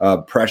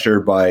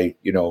pressure by,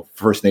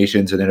 First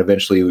Nations, and then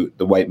eventually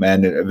the white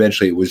men, and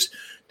eventually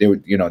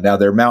now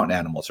they're mountain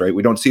animals, right?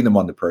 We don't see them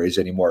on the prairies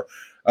anymore.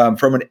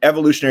 From an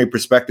evolutionary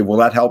perspective, will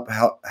that help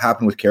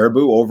happen with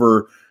caribou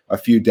over a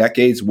few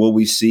decades? Will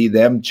we see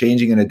them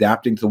changing and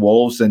adapting to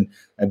wolves and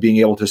being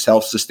able to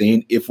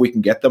self-sustain if we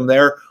can get them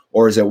there?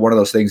 Or is it one of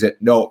those things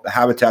that, no,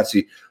 habitat's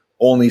the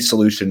only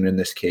solution in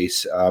this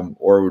case?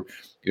 Or,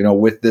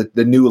 with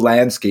the new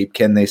landscape,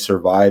 can they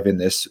survive in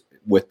this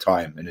with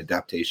time and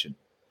adaptation?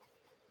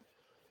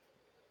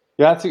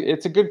 Yeah,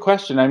 it's a good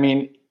question. I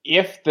mean,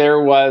 if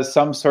there was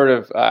some sort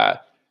of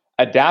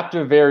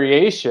adaptive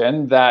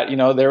variation that,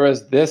 there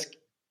was this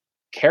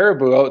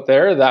caribou out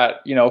there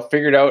that,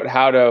 figured out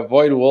how to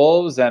avoid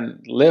wolves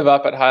and live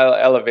up at high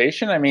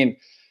elevation, I mean,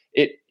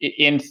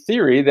 in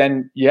theory,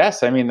 then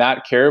yes, I mean,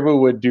 that caribou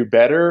would do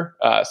better,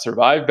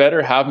 survive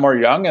better, have more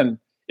young. And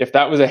if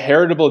that was a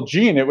heritable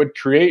gene, it would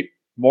create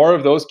more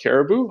of those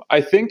caribou. I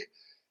think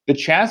the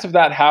chance of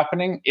that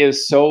happening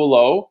is so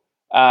low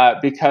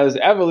because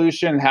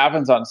evolution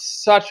happens on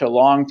such a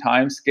long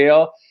time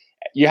scale.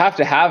 You have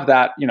to have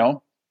that,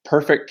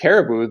 perfect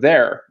caribou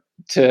there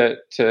to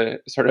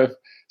sort of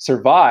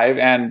survive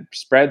and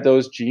spread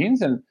those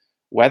genes. And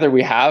whether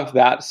we have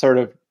that sort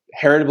of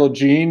heritable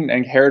gene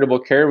and heritable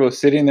caribou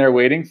sitting there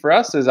waiting for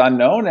us is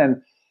unknown.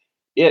 And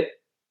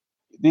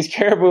these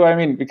caribou, I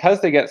mean,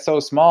 because they get so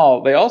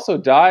small, they also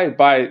die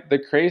by the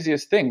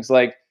craziest things.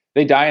 Like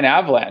they die in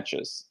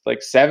avalanches.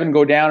 Like 7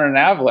 go down in an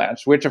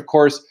avalanche, which of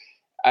course,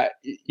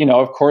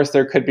 of course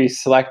there could be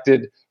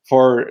selected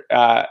for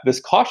this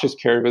cautious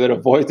caribou that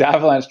avoids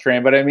avalanche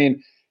terrain. But I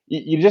mean,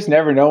 you just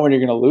never know when you're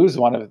going to lose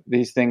one of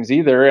these things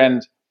either.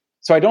 And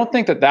so I don't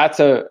think that's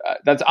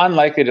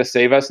unlikely to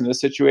save us in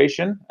this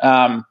situation.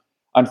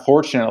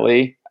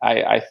 Unfortunately,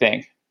 I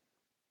think.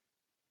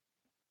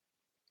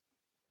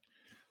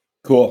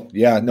 Cool.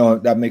 Yeah, no,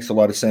 that makes a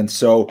lot of sense.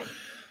 So,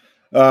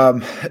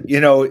 so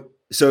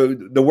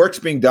the work's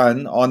being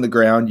done on the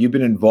ground. You've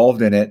been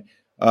involved in it.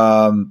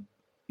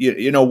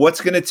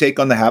 What's going to take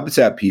on the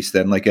habitat piece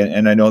then? Like,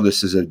 and I know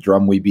this is a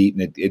drum we beat,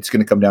 and it's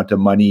going to come down to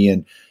money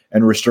and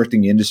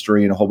restricting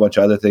industry and a whole bunch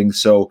of other things.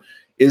 So,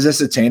 is this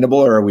attainable,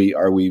 or are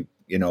we?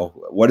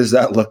 What does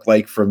that look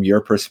like from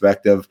your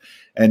perspective?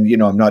 And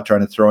I'm not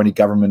trying to throw any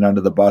government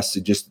under the bus.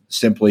 It just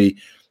simply,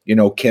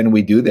 can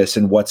we do this,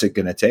 and what's it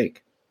going to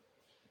take?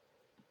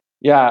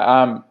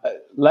 Yeah,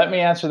 let me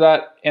answer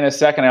that in a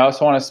second. I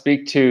also want to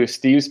speak to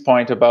Steve's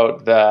point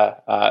about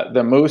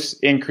the moose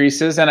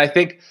increases, and I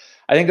think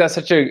that's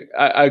such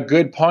a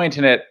good point,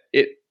 and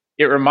it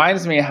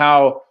reminds me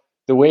how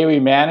the way we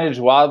manage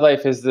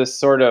wildlife is this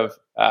sort of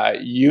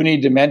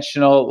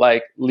unidimensional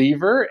like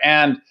lever,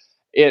 and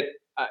it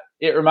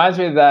reminds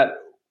me that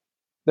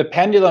the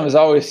pendulum is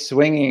always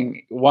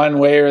swinging one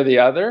way or the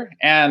other,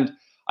 and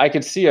I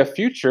could see a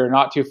future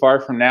not too far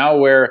from now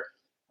where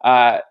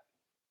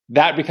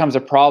that becomes a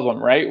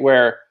problem, right?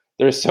 Where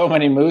there's so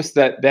many moose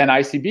that then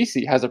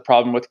ICBC has a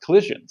problem with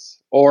collisions,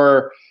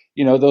 or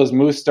those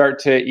moose start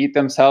to eat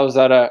themselves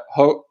out of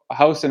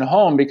house and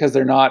home because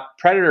they're not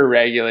predator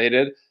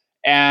regulated,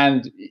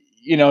 and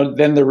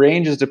then the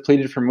range is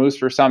depleted for moose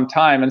for some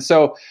time. And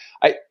so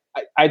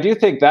I do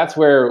think that's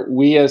where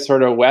we as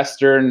sort of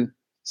Western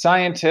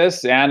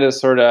scientists and as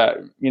sort of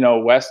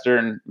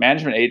Western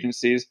management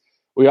agencies,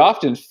 we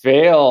often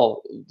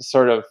fail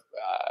sort of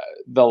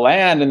the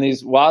land and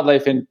these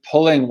wildlife in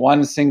pulling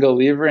one single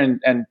lever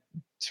and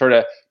sort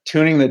of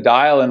tuning the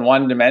dial in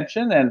one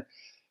dimension. And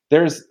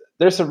there's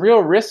some real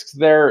risks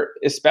there,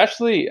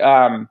 especially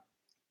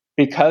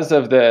because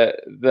of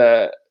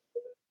the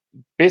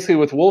basically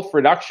with wolf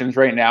reductions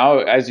right now.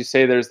 As you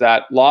say, there's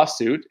that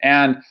lawsuit,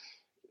 and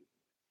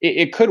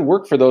it could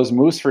work for those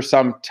moose for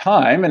some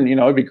time. And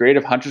it'd be great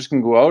if hunters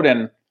can go out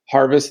and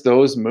harvest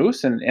those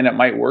moose, and it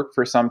might work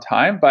for some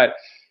time. But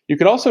you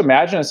could also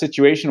imagine a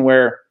situation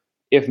where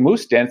if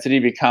moose density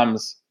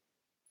becomes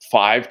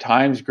 5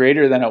 times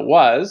greater than it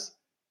was,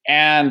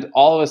 and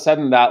all of a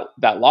sudden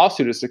that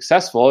lawsuit is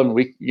successful, and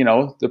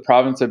the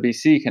province of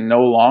BC can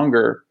no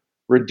longer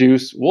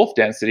reduce wolf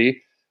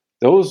density,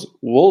 those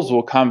wolves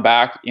will come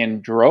back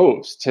in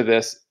droves to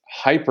this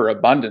hyper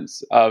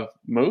abundance of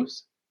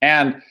moose,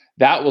 and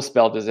that will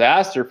spell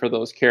disaster for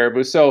those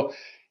caribou. So,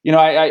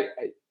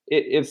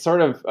 it's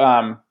sort of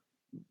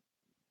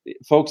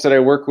folks that I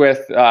work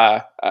with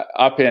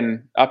up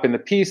in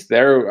the Peace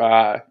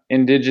there,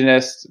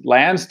 Indigenous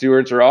land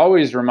stewards are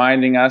always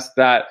reminding us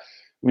that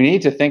we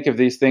need to think of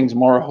these things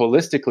more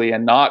holistically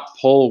and not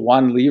pull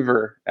one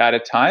lever at a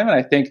time. And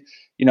I think,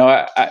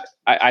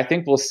 I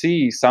think we'll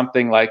see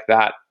something like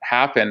that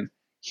happen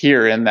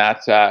here, in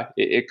that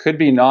it could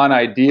be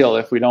non-ideal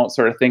if we don't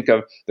sort of think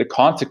of the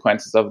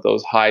consequences of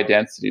those high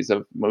densities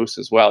of moose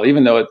as well,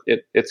 even though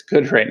it's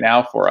good right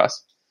now for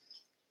us.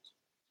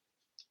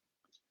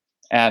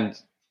 And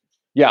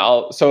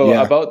about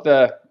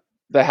the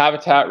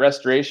habitat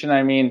restoration,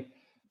 I mean,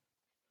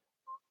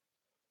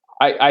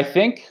 I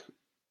think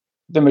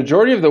the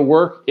majority of the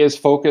work is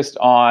focused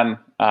on,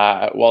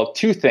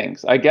 2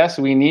 things. I guess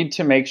we need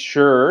to make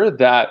sure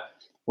that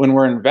when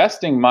we're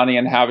investing money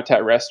in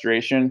habitat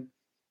restoration,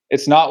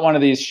 it's not one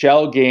of these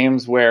shell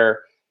games where,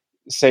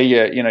 say,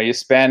 you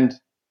spend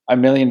 $1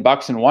 million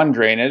in one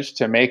drainage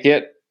to make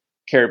it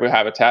caribou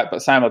habitat,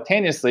 but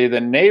simultaneously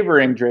the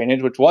neighboring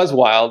drainage, which was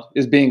wild,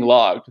 is being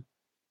logged.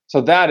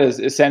 So that is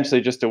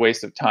essentially just a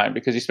waste of time,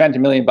 because you spent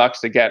 $1 million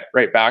to get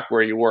right back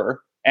where you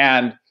were.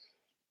 And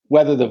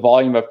whether the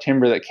volume of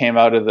timber that came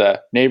out of the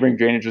neighboring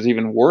drainage was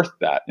even worth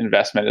that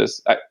investment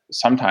is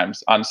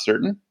sometimes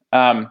uncertain.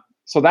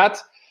 So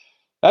that's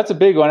a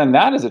big one, and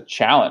that is a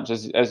challenge,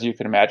 as you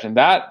can imagine.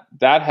 That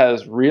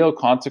has real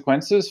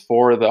consequences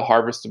for the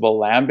harvestable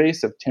land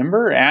base of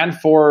timber and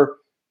for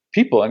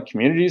people and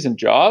communities and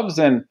jobs.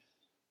 And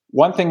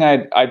one thing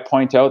I'd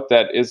point out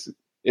that is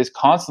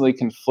constantly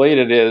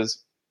conflated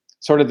is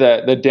sort of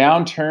the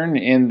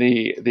downturn in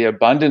the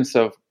abundance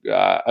of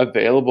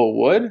available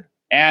wood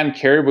and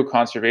caribou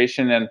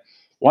conservation. And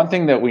one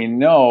thing that we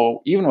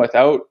know, even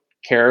without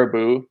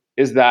caribou,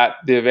 is that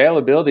the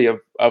availability of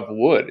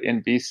wood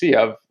in BC,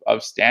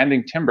 of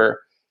standing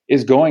timber,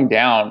 is going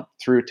down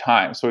through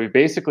time. So we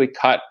basically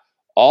cut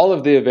all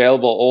of the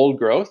available old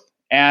growth,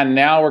 and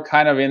now we're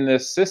kind of in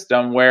this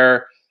system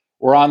where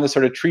we're on this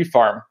sort of tree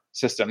farm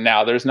system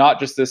now. There's not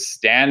just this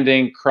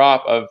standing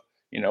crop of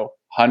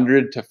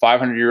 100 to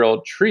 500 year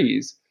old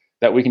trees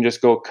that we can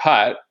just go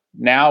cut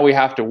now we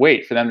have to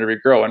wait for them to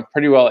regrow in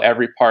pretty well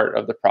every part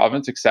of the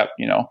province, except,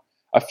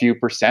 a few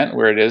percent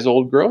where it is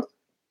old growth.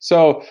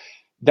 So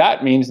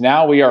that means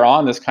now we are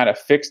on this kind of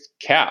fixed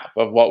cap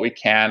of what we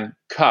can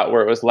cut,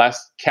 where it was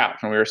less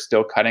capped when we were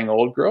still cutting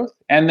old growth.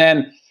 And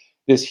then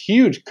this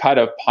huge cut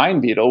of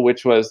pine beetle,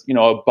 which was,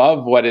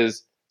 above what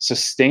is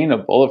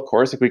sustainable. Of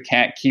course, if we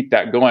can't keep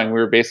that going, we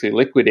were basically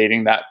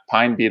liquidating that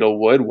pine beetle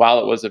wood while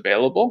it was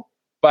available.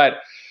 But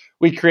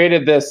we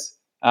created this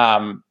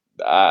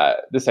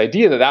this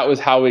idea that was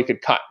how we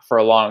could cut for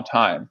a long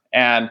time.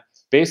 And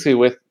basically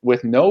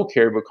with no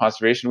caribou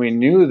conservation, we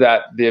knew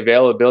that the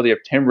availability of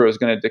timber was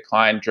going to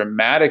decline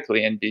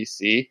dramatically in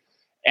BC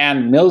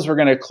and mills were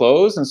going to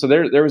close. And so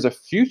there was a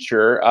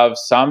future of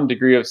some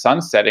degree of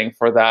sunsetting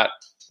for that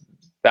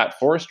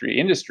forestry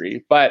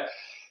industry. But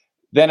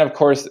then, of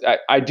course,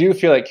 I do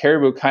feel like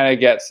caribou kind of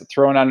gets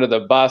thrown under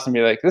the bus and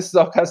be like, this is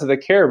all because of the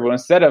caribou,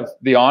 instead of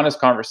the honest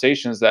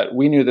conversations that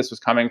we knew this was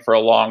coming for a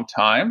long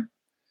time.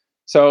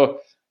 So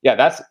yeah,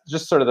 that's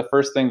just sort of the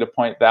first thing to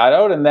point that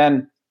out. And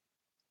then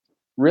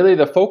really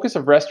the focus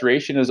of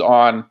restoration is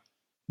on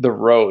the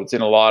roads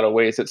in a lot of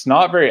ways. It's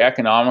not very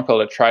economical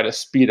to try to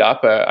speed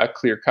up a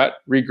clear cut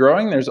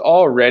regrowing. There's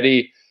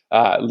already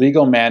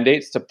legal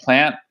mandates to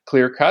plant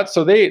clear cuts,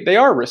 so they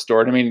are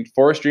restored. I mean,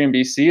 forestry in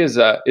BC is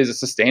a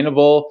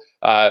sustainable,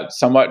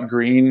 somewhat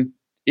green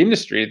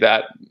industry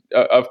that,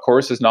 of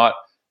course, is not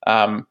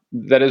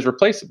that is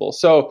replaceable.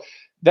 So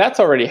that's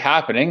already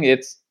happening.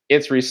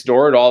 It's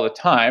restored all the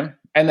time,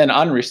 and then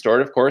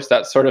unrestored. Of course,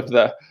 that's sort of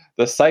the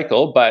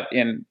cycle. But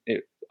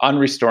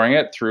unrestoring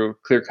it through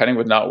clear cutting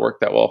would not work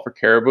that well for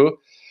caribou.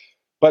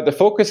 But the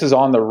focus is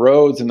on the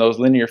roads and those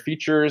linear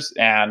features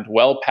and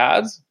well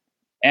pads,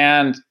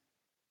 and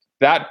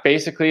that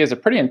basically is a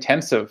pretty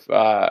intensive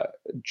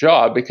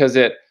job because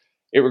it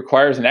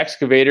requires an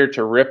excavator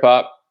to rip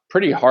up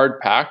pretty hard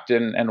packed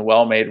and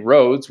well-made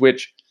roads,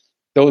 which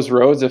those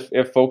roads,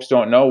 if folks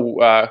don't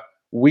know,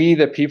 we,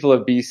 the people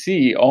of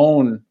BC,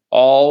 own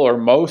all or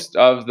most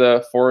of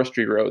the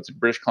forestry roads in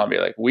British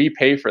Columbia. Like, we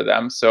pay for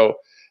them. So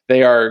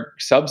they are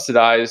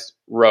subsidized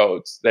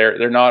roads.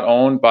 They're not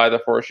owned by the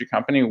forestry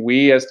company.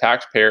 We as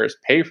taxpayers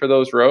pay for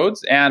those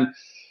roads. And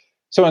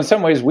so in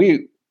some ways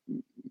we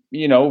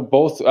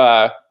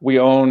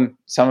own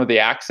some of the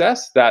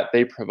access that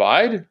they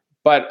provide,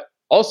 but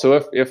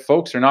also if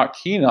folks are not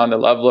keen on the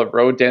level of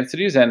road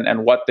densities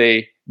and what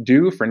they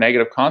do for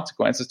negative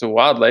consequences to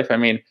wildlife, I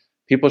mean,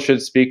 people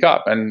should speak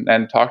up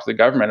and talk to the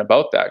government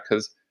about that,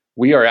 because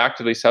we are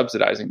actively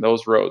subsidizing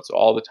those roads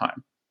all the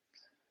time.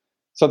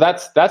 So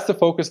that's the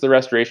focus of the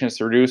restoration, is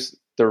to reduce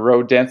the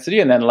road density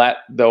and then let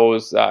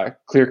those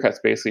clear cuts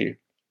basically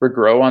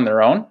regrow on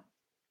their own.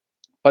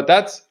 But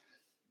it's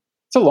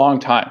a long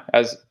time,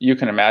 as you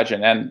can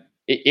imagine. And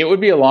it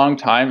would be a long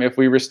time if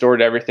we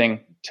restored everything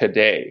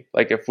today.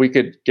 Like, if we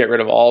could get rid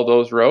of all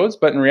those roads.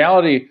 But in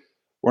reality,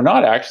 we're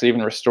not actually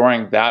even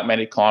restoring that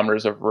many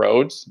kilometers of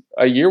roads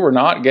a year. We're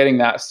not getting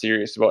that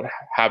serious about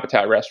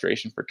habitat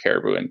restoration for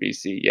caribou in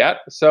BC yet.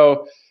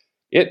 So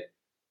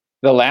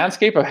the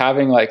landscape of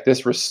having like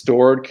this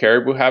restored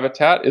caribou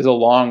habitat is a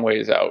long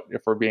ways out,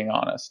 if we're being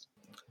honest.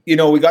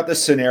 We got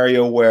this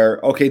scenario where,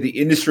 okay, the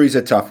industry is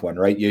a tough one,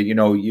 right?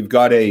 You've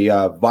got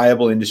a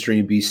viable industry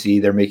in BC.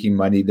 They're making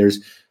money. There's,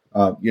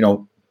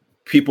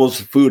 people's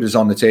food is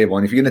on the table.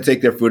 And if you're going to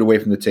take their food away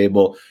from the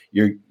table,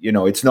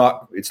 it's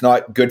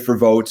not good for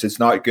votes. It's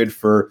not good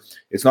for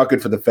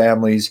the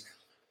families.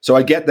 So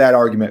I get that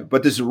argument.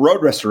 But this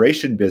road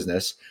restoration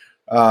business,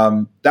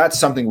 that's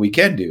something we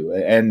can do.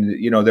 And,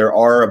 there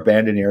are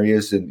abandoned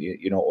areas in,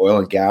 oil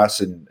and gas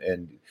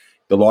and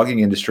the logging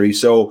industry.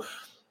 So,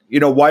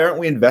 why aren't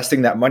we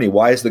investing that money?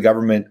 Why is the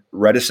government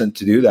reticent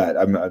to do that?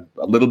 I'm a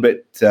little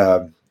bit,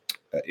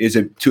 is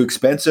it too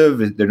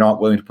expensive? They're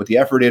not willing to put the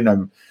effort in.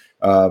 I'm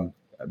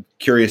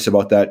curious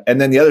about that.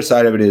 And then the other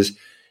side of it is,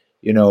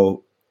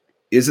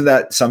 isn't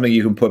that something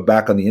you can put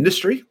back on the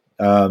industry?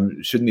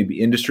 Shouldn't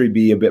the industry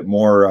be a bit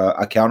more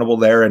accountable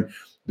there? And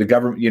the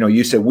government,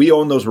 you said we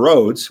own those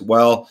roads.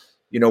 Well,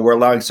 we're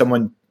allowing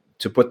someone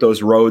to put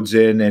those roads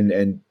in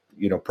and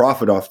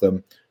profit off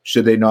them.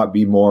 Should they not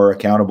be more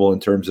accountable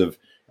in terms of,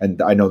 and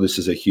I know this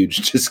is a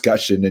huge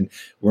discussion and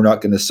we're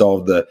not going to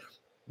solve the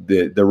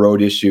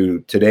road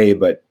issue today,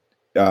 but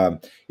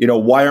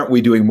why aren't we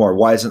doing more?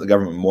 Why isn't the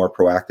government more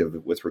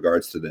proactive with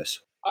regards to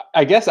this?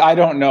 I guess I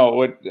don't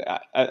know.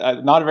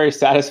 Not a very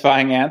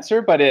satisfying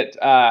answer, but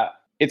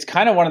it's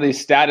kind of one of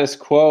these status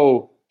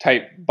quo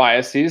type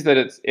biases that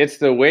it's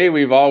the way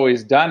we've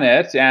always done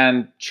it,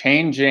 and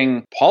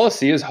changing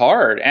policy is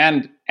hard.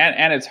 And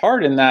it's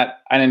hard in that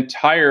an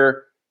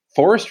entire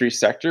forestry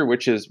sector,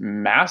 which is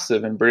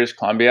massive in British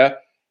Columbia,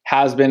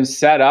 has been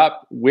set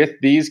up with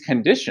these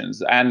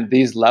conditions and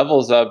these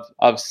levels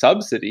of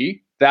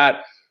subsidy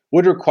that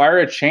would require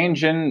a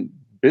change in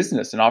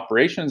business and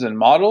operations and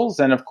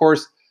models. And of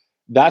course,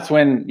 that's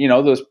when,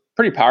 those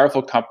pretty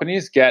powerful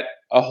companies get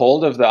a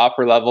hold of the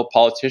upper level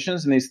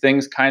politicians and these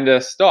things kind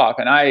of stop.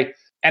 And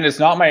And it's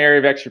not my area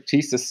of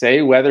expertise to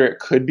say whether it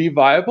could be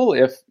viable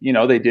if,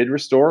 they did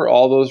restore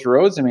all those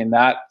roads. I mean,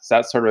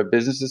 that's sort of a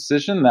business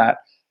decision that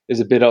is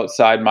a bit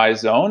outside my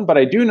zone. But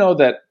I do know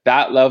that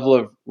that level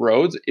of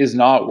roads is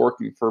not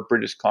working for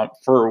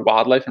for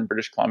wildlife in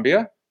British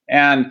Columbia.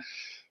 And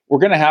we're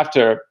going to have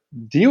to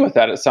deal with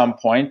that at some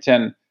point.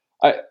 And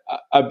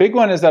a big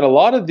one is that a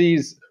lot of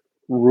these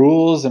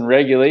rules and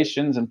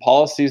regulations and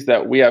policies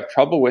that we have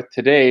trouble with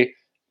today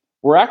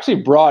were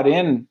actually brought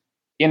in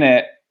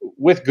it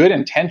with good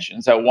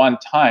intentions at one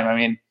time. I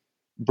mean,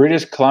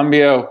 British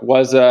Columbia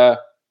was a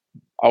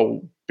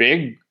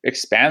big,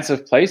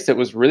 expansive place that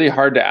was really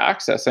hard to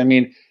access. I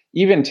mean,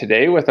 even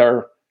today with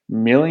our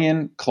 1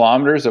 million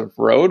kilometers of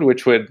road,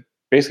 which would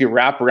basically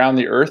wrap around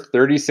the earth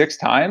 36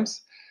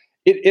 times,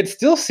 it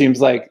still seems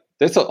like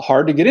it's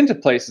hard to get into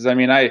places. I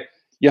mean,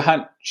 you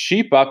hunt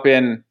sheep up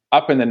in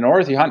the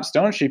north, you hunt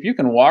stone sheep, you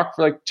can walk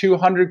for like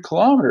 200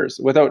 kilometers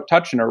without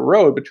touching a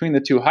road between the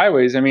two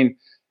highways. I mean,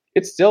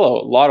 it's still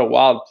a lot of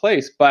wild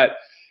place. But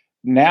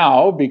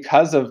now,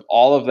 because of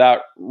all of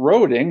that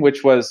roading,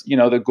 which was,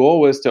 the goal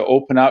was to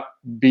open up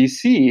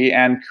BC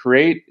and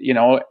create,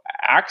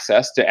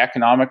 access to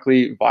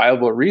economically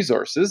viable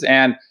resources.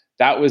 And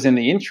that was in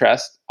the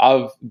interest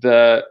of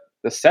the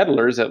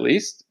settlers, at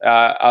least,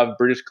 of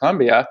British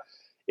Columbia.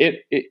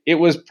 It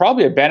was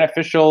probably a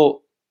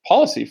beneficial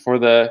policy for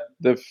the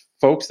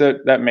folks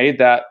that made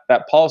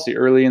that policy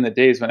early in the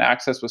days when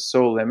access was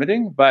so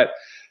limiting. But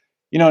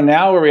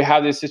now where we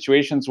have these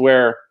situations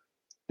where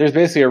there's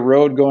basically a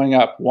road going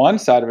up one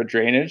side of a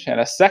drainage and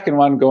a second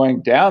one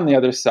going down the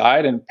other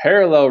side and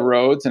parallel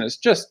roads, and it's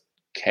just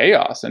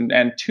chaos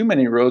and too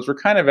many roads. We're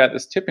kind of at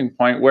this tipping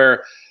point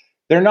where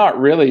they're not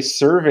really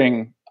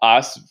serving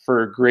us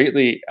for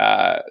greatly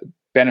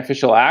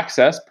beneficial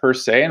access per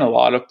se in a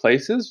lot of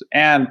places.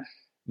 And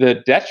the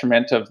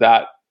detriment of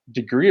that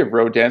degree of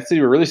road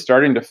density, we're really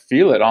starting to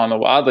feel it on the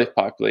wildlife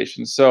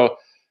population. So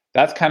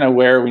that's kind of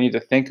where we need to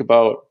think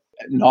about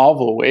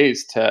novel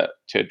ways to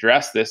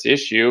address this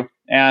issue.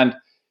 And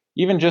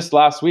even just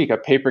last week, a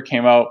paper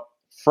came out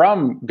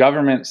from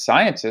government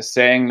scientists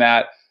saying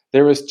that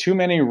there was too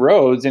many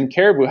roads in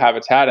caribou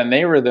habitat, and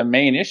they were the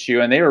main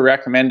issue, and they were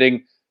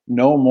recommending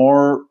no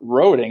more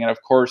roading. And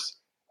of course,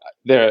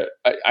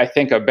 I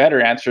think a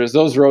better answer is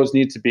those roads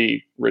need to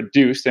be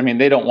reduced. I mean,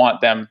 they don't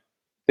want them,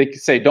 they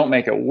could say don't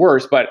make it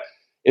worse, but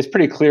it's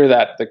pretty clear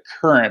that the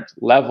current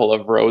level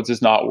of roads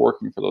is not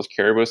working for those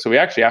caribou. So we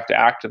actually have to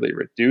actively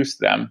reduce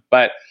them.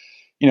 But,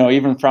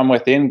 even from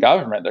within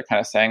government, they're kind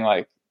of saying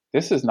like,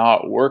 this is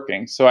not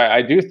working. So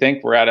I do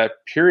think we're at a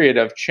period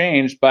of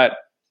change, but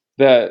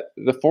the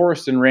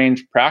Forest and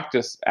Range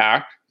Practice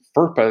Act,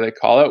 FERPA, they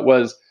call it,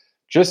 was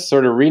just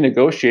sort of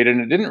renegotiated,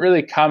 and it didn't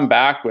really come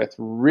back with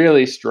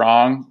really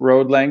strong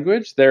road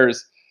language.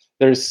 There's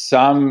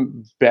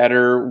some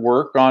better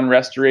work on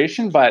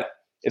restoration, but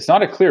it's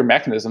not a clear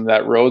mechanism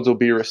that roads will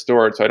be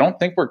restored. So I don't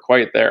think we're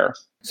quite there.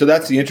 So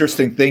that's the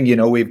interesting thing.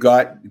 We've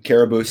got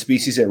caribou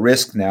species at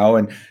risk now,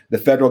 and the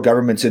federal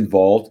government's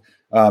involved.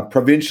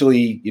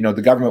 Provincially,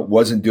 the government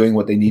wasn't doing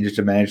what they needed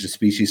to manage the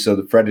species. So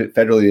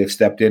federally they've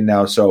stepped in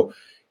now. So,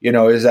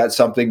 is that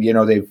something,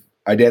 they've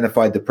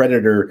identified the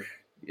predator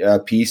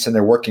piece and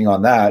they're working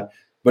on that.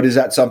 But is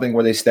that something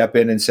where they step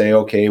in and say,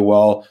 okay,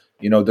 well,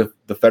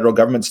 the federal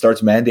government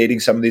starts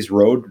mandating some of these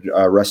road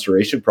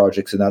restoration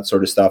projects and that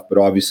sort of stuff, but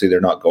obviously they're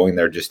not going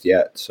there just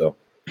yet. So,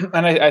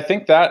 and I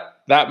think that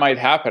might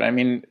happen. I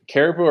mean,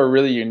 caribou are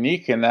really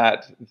unique in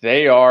that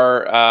they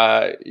are,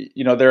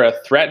 they're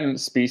a threatened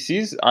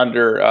species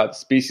under the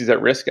Species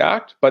at Risk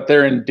Act, but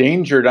they're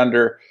endangered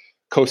under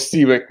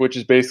COSEWIC, which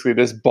is basically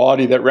this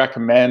body that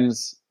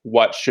recommends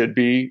what should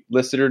be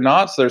listed or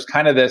not. So there's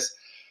kind of this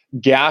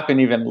gap in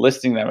even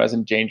listing them as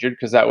endangered,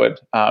 because that would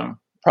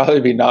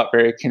probably be not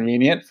very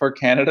convenient for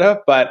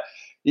Canada. But,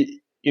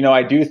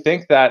 I do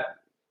think that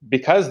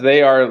because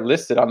they are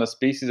listed on the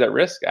Species at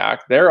Risk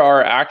Act, there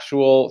are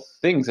actual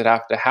things that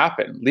have to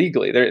happen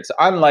legally. It's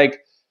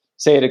unlike,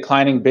 say, a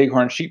declining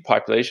bighorn sheep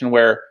population,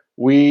 where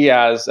we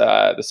as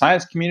the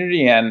science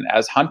community and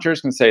as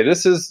hunters can say,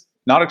 this is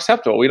not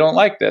acceptable, we don't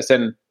like this.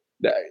 And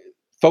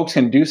folks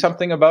can do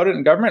something about it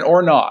in government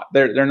or not.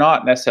 They're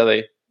not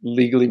necessarily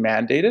legally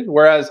mandated,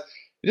 whereas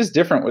it is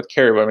different with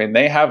caribou. I mean,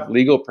 they have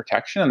legal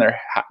protection, and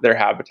their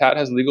habitat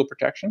has legal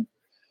protection.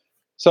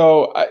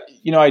 So,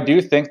 I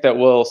do think that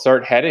we'll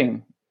start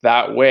heading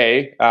that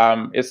way.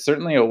 It's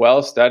certainly a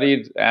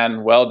well-studied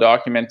and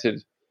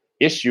well-documented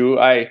issue.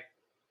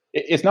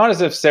 It's not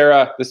as if,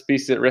 Sarah, the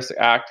Species at Risk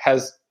Act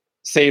has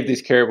saved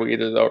these caribou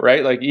either, though,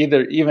 right? Like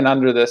even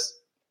under this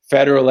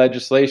federal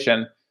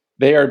legislation,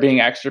 they are being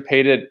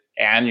extirpated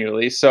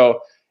annually.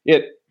 So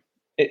it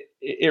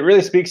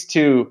really speaks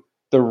to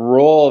the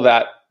role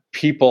that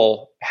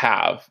people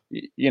have,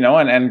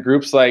 and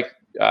groups like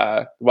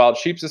Wild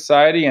Sheep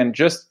Society and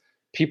just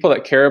people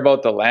that care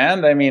about the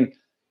land. I mean,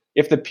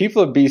 if the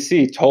people of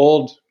BC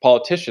told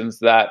politicians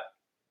that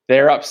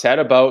they're upset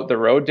about the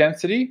road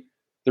density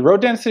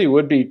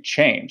would be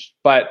changed,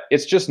 but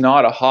it's just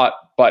not a hot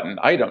button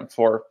item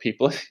for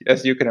people,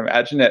 as you can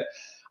imagine it.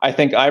 I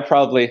think I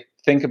probably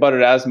think about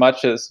it as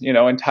much as,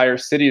 entire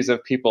cities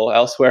of people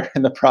elsewhere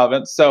in the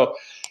province. So,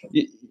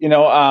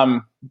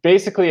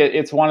 basically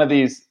it's one of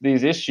these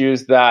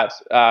issues that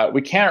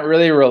we can't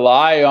really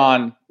rely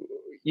on.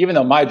 Even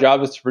though my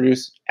job is to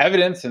produce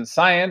evidence and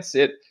science,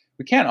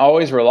 we can't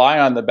always rely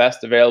on the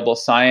best available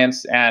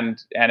science and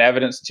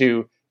evidence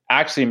to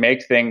actually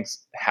make things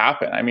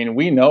happen. I mean,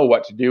 we know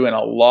what to do in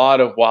a lot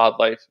of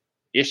wildlife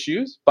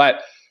issues,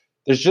 but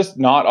there's just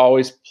not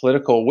always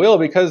political will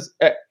because,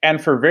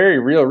 and for very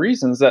real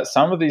reasons, that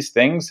some of these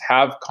things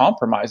have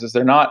compromises.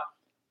 They're not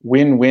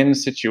win-win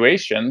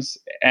situations,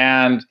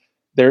 and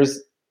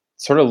there's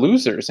sort of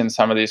losers in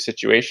some of these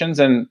situations,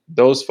 and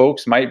those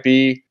folks might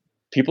be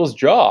people's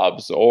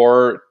jobs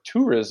or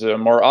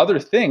tourism or other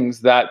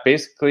things that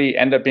basically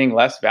end up being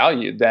less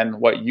valued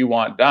than what you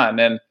want done.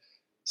 And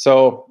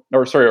so,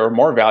 or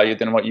more valued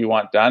than what you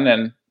want done.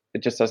 And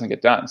it just doesn't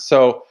get done.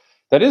 So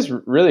that is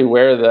really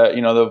where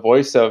the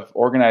voice of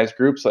organized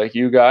groups like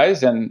you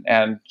guys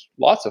and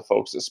lots of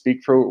folks that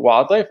speak for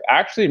wildlife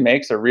actually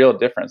makes a real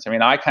difference. I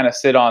mean, I kind of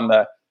sit on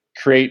the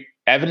create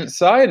evidence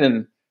side,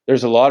 and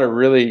there's a lot of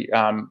really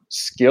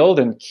skilled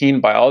and keen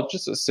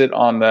biologists that sit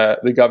on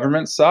the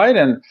government side.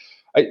 And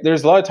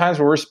there's a lot of times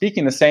where we're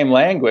speaking the same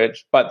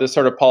language, but the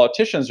sort of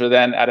politicians are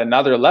then at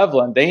another level,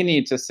 and they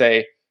need to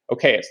say,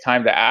 okay, it's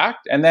time to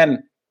act. And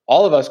then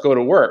all of us go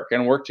to work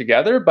and work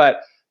together.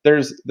 But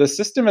the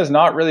system is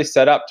not really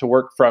set up to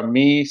work from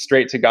me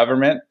straight to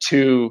government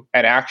to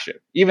an action.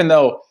 Even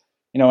though,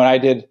 when I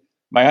did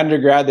my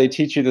undergrad, they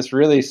teach you this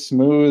really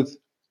smooth,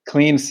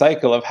 clean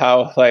cycle of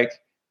how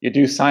you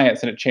do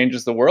science and it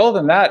changes the world.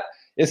 And that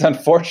is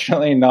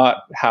unfortunately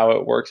not how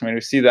it works. I mean,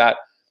 we see that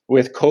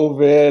with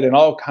COVID and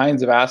all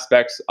kinds of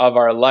aspects of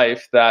our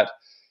life that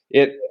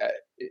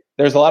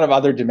there's a lot of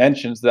other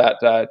dimensions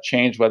that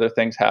change whether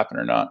things happen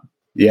or not.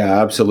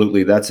 Yeah,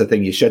 absolutely. That's the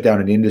thing. You shut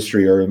down an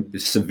industry or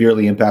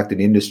severely impact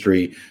an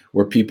industry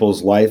where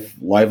people's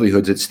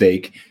livelihoods at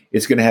stake.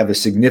 It's going to have a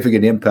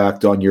significant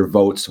impact on your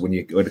votes when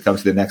it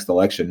comes to the next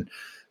election.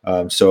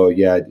 So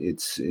yeah,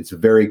 it's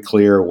very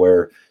clear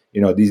where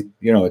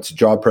it's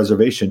job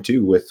preservation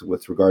too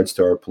with regards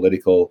to our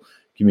political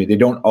community. They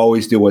don't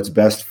always do what's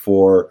best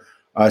for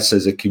us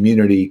as a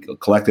community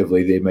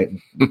collectively. They might,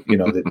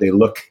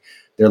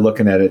 they're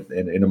looking at it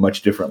in a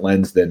much different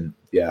lens than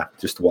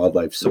just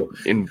wildlife. So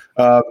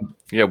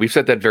we've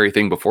said that very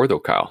thing before though,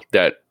 Kyle,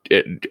 that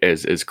it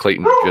as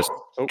Clayton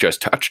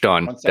just touched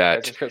on that.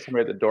 I just got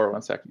somebody at the door.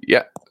 1 second.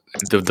 Yeah.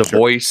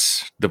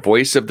 The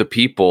voice of the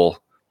people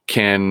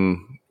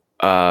can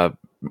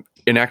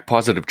enact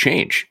positive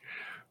change.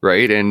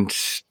 Right. And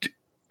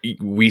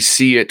we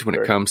see it when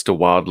it comes to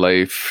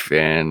wildlife,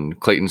 and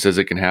Clayton says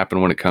it can happen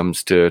when it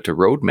comes to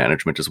road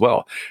management as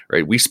well,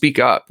 right? We speak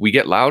up, we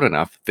get loud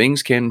enough,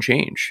 things can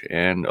change,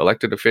 and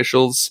elected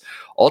officials,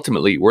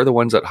 ultimately, we're the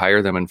ones that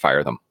hire them and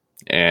fire them,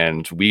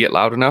 and we get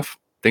loud enough,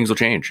 things will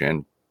change,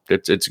 and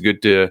it's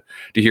good to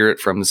hear it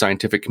from the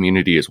scientific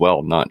community as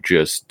well, not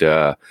just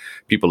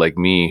people like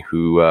me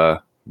who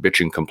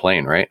bitch and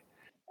complain, right?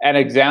 An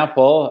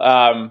example,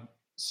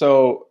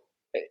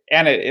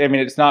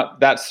 it's not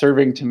that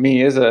serving to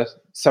me as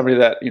somebody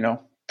that,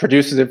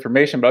 produces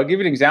information, but I'll give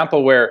you an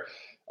example where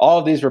all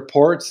of these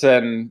reports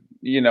and,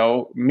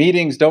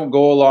 meetings don't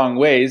go a long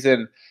ways,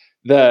 and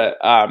the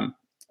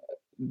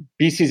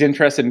BC's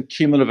interested in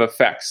cumulative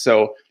effects.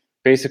 So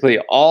basically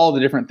all the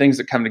different things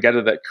that come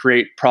together that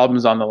create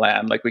problems on the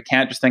land. Like we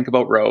can't just think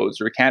about roads,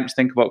 or we can't just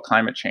think about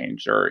climate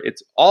change, or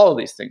it's all of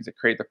these things that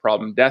create the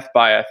problem, death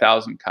by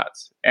 1,000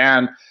 cuts.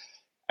 And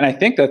I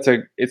think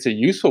it's a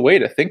useful way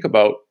to think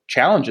about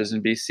challenges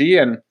in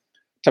BC. And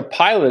to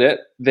pilot it,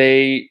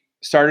 they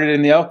started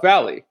in the Elk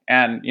Valley,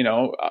 and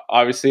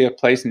obviously a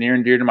place near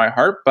and dear to my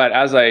heart. But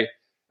as I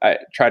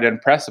tried to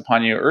impress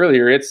upon you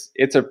earlier,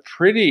 it's a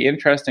pretty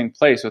interesting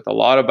place with a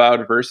lot of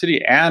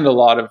biodiversity and a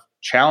lot of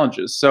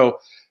challenges. So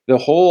the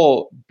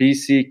whole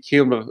BC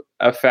cumulative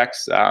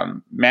effects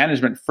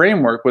management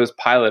framework was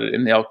piloted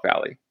in the Elk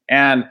Valley,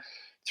 and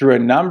through a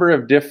number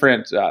of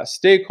different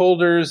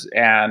stakeholders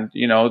and,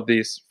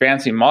 these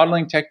fancy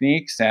modeling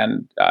techniques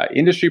and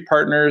industry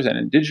partners and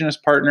Indigenous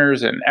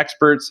partners and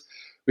experts,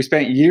 we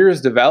spent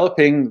years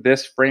developing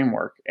this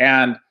framework.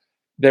 And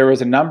there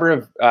was a number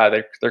of,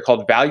 they're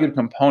called valued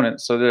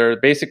components. So they're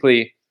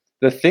basically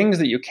the things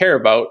that you care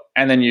about,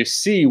 and then you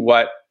see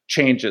what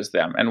changes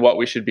them and what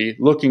we should be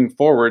looking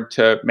forward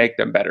to make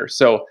them better.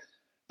 So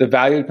the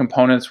valued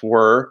components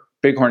were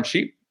bighorn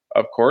sheep,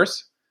 of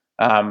course,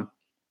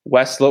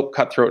 West Slope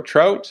cutthroat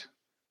trout,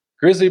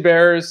 grizzly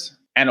bears,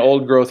 and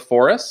old growth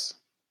forests.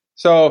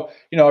 So,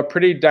 a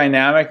pretty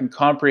dynamic and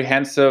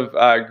comprehensive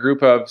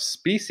group of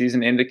species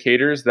and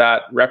indicators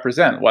that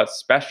represent what's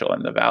special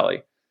in the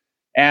valley.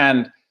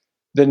 And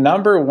the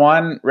number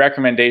one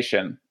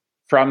recommendation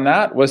from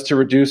that was to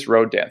reduce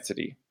road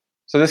density.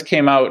 So this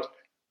came out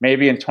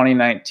maybe in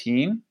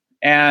 2019,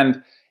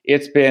 and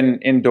it's been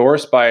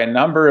endorsed by a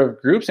number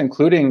of groups,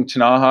 including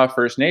Ktunaxa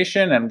First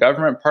Nation, and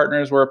government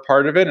partners were a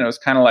part of it. And it was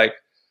kind of like,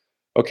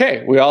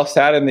 okay, we all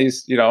sat in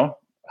these,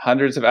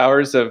 hundreds of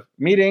hours of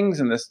meetings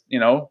and this,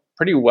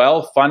 pretty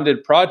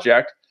well-funded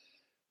project.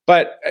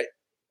 But,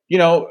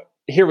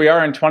 here we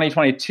are in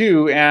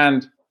 2022,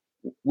 and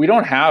we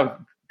don't have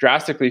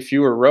drastically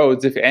fewer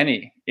roads, if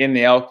any, in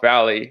the Elk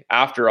Valley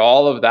after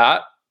all of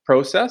that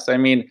process. I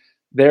mean,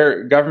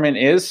 their government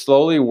is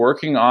slowly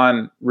working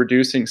on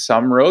reducing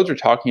some roads. We're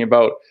talking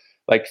about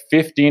like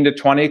 15 to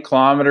 20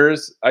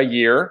 kilometers a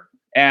year,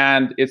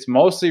 and it's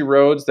mostly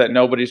roads that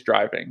nobody's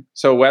driving.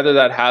 So whether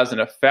that has an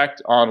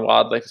effect on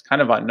wildlife is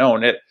kind of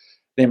unknown.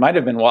 They might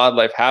have been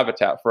wildlife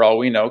habitat for all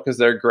we know, because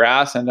they're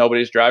grass and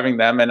nobody's driving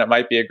them, and it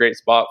might be a great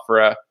spot for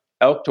a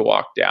elk to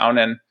walk down.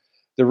 And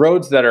the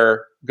roads that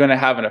are going to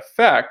have an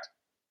effect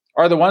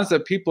are the ones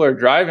that people are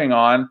driving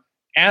on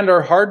and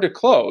are hard to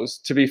close,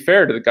 to be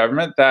fair to the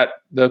government, that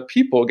the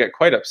people get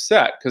quite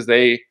upset because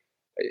they've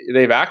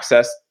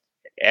accessed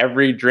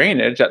every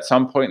drainage at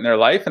some point in their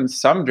life, and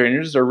some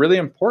drainages are really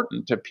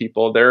important to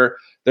people. Their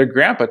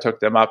grandpa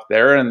took them up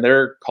there, and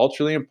they're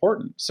culturally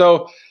important.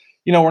 So,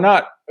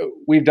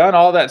 we've done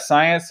all that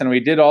science and we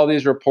did all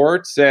these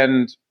reports,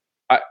 and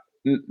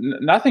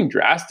nothing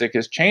drastic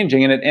is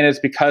changing. And it's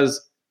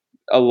because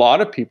a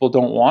lot of people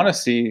don't want to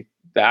see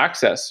the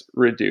access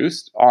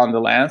reduced on the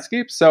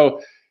landscape.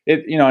 So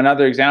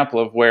another example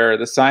of where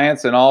the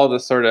science and all the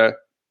sort of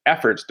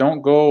efforts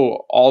don't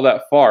go all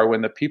that far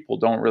when the people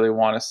don't really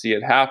want to see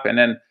it happen.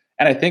 And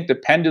I think the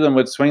pendulum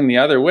would swing the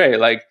other way.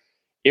 Like,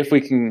 if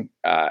we can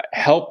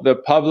help the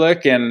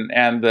public and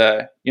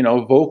the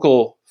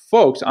vocal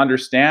folks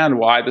understand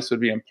why this would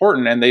be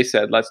important, and they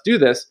said, let's do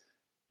this,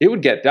 it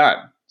would get done.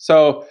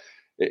 So,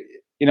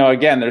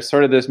 again, there's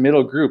sort of this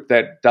middle group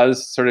that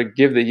does sort of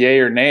give the yay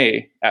or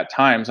nay at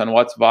times on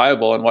what's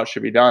viable and what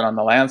should be done on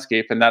the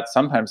landscape. And that's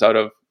sometimes out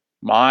of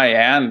my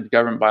and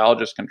government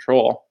biologist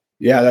control.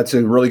 Yeah, that's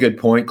a really good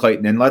point,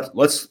 Clayton. And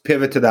let's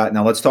pivot to that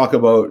now. Let's talk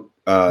about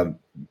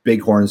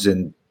bighorns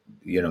and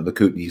the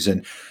Kootenays.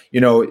 And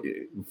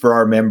for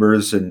our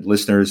members and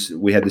listeners,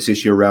 we had this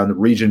issue around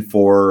Region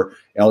 4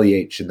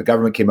 LEH, and the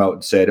government came out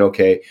and said,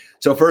 okay.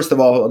 So first of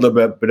all, a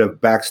little bit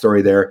of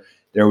backstory there.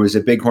 There was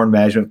a bighorn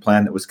management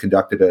plan that was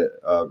conducted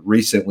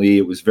recently.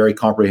 It was very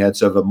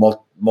comprehensive, a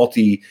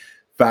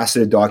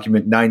multi-faceted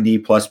document, 90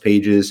 plus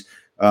pages.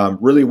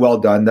 Really well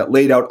done, that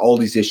laid out all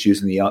these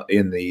issues in the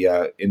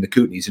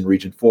Kootenays in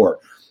Region 4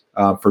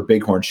 for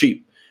bighorn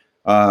sheep.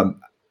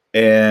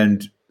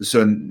 And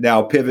so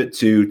now pivot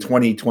to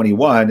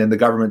 2021, and the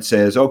government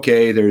says,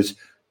 okay, there's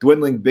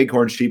dwindling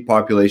bighorn sheep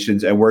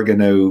populations, and we're going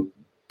to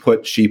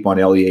put sheep on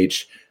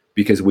LEH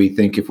because we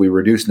think if we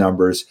reduce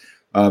numbers,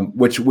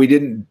 which we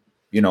didn't,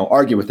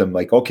 argue with them,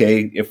 like,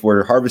 okay, if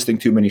we're harvesting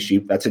too many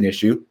sheep, that's an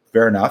issue,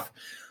 fair enough.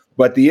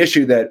 But the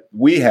issue that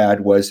we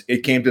had was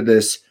it came to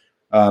this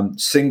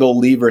single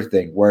lever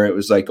thing where it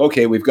was like,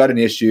 okay, we've got an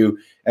issue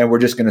and we're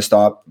just going to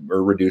stop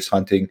or reduce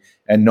hunting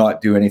and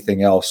not do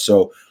anything else.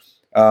 So,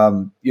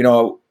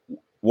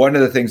 one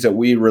of the things that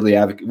we really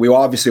advocate, we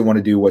obviously want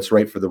to do what's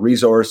right for the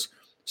resource.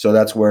 So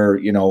that's where,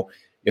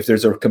 if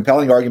there's a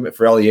compelling argument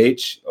for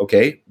LEH,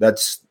 okay,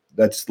 that's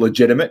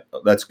legitimate.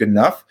 That's good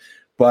enough.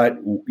 But,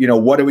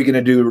 what are we going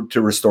to do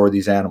to restore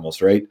these animals,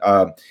 right?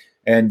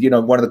 And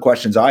one of the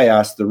questions I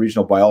asked the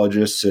regional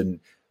biologists and,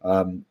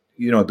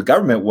 the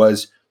government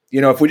was,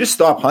 if we just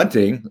stop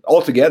hunting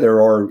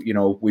altogether, or,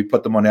 we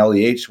put them on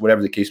LEH,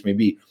 whatever the case may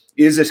be,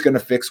 is this going to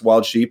fix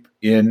wild sheep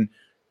in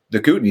the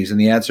Kootenays? And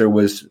the answer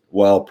was,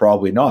 well,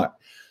 probably not.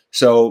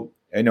 So,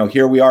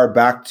 here we are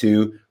back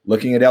to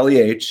looking at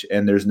LEH,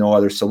 and there's no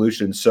other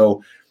solution.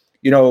 So,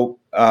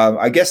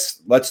 I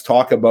guess let's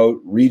talk about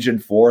Region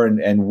 4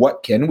 and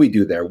what can we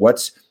do there?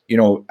 What's,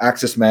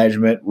 access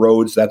management,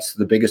 roads, that's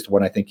the biggest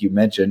one I think you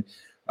mentioned.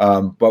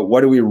 But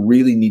what do we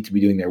really need to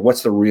be doing there?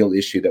 What's the real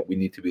issue that we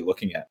need to be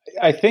looking at?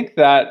 I think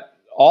that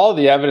all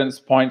the evidence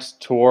points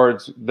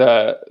towards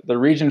the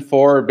Region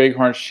 4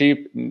 bighorn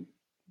sheep.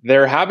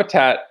 Their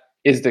habitat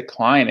is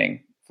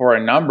declining for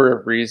a number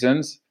of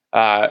reasons.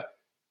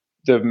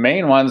 The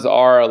main ones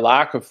are a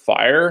lack of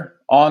fire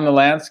on the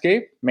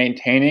landscape,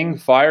 maintaining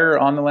fire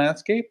on the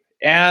landscape,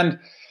 and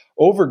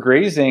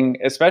overgrazing,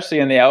 especially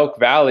in the Elk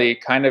Valley,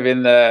 kind of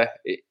in the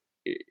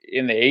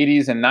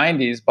 80s and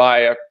 90s, by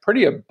a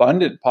pretty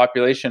abundant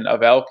population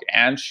of elk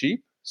and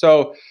sheep.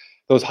 So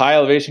those high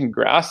elevation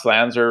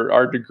grasslands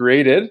are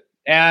degraded,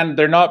 and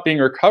they're not being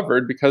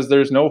recovered because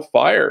there's no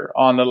fire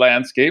on the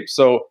landscape.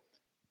 So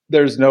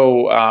there's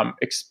no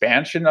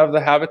expansion of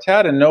the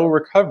habitat and no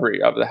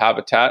recovery of the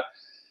habitat.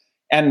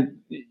 And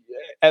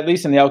at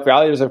least in the Elk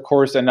Valley, there's, of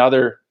course,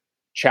 another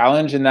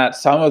challenge in that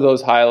some of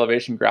those high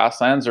elevation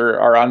grasslands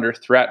are under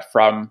threat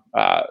from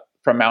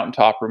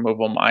mountaintop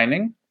removal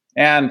mining.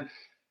 And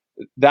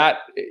that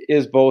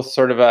is both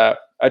sort of a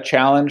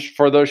challenge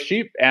for those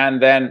sheep, and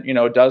then,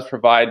 does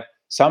provide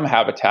some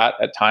habitat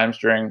at times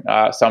during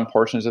some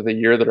portions of the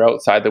year that are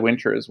outside the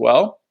winter as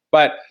well.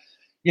 But,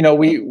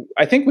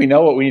 I think we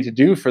know what we need to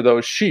do for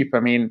those sheep.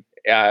 I mean,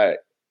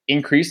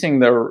 increasing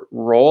the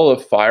role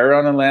of fire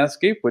on the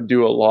landscape would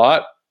do a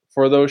lot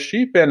for those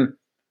sheep. And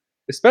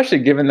especially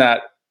given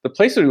that the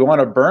places we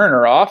want to burn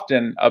are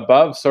often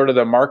above sort of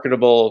the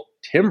marketable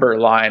timber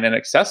line and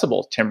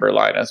accessible timber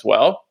line as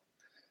well.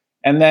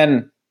 And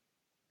then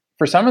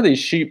for some of these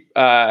sheep,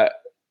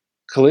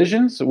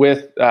 collisions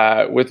with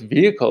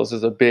vehicles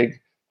is a big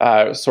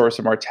source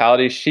of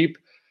mortality. Sheep,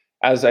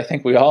 as I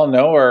think we all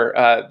know,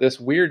 are this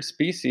weird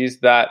species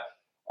that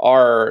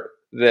are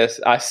this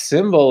a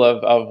symbol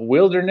of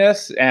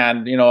wilderness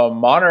and a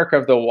monarch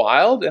of the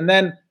wild. And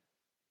then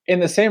in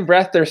the same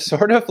breath, they're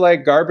sort of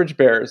like garbage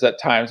bears at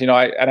times.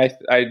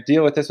 I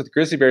deal with this with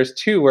grizzly bears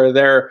too, where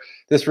they're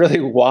this really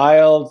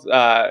wild,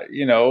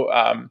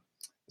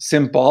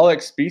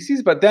 symbolic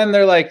species, but then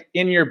they're like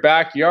in your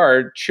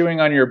backyard chewing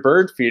on your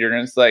bird feeder,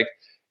 and it's like,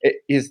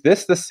 is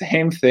this the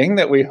same thing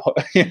that we,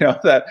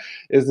 that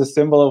is the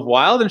symbol of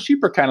wild? And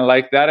sheep are kind of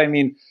like that. I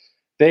mean,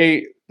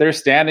 they're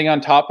standing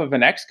on top of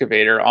an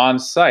excavator on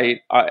site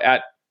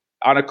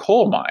on a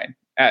coal mine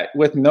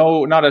with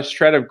not a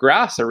shred of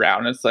grass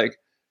around. It's like,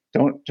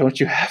 don't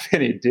you have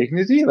any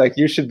dignity? Like,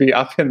 you should be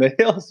up in the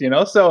hills,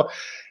 So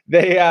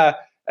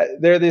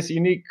they're this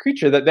unique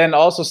creature that then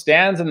also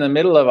stands in the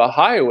middle of a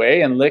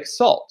highway and licks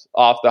salt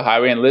off the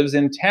highway and lives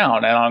in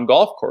town and on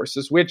golf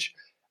courses, which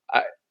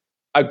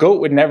a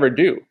goat would never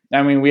do.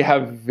 I mean, we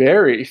have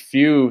very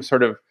few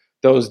sort of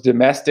those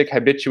domestic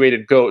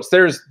habituated goats.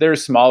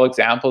 There's small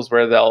examples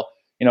where they'll,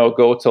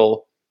 goats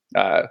will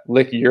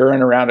lick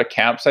urine around a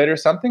campsite or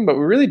something, but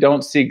we really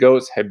don't see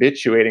goats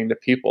habituating to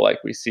people like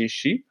we see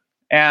sheep.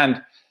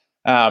 And,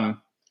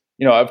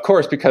 of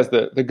course, because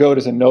the goat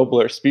is a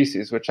nobler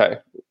species, which I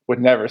would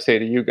never say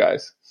to you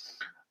guys.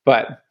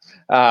 But,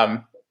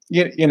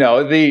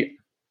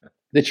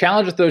 the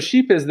challenge with those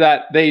sheep is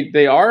that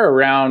they are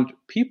around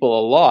people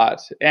a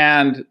lot,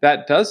 and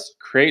that does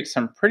create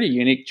some pretty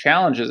unique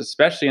challenges,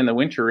 especially in the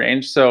winter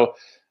range. So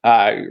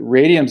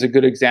Radium's a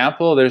good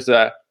example. There's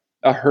a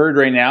herd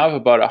right now of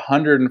about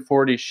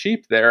 140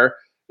 sheep there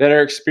that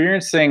are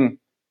experiencing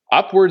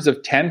upwards of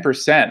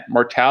 10%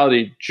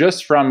 mortality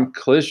just from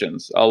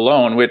collisions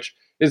alone, which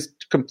is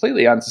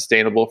completely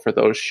unsustainable for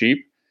those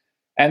sheep.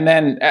 And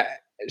then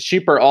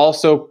sheep are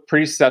also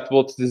pretty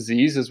susceptible to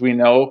disease, as we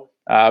know,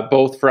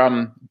 both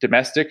from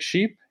domestic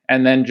sheep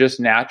and then just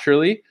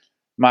naturally.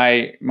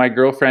 My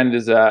girlfriend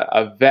is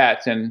a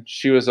vet, and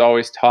she was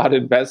always taught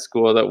in vet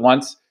school that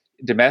once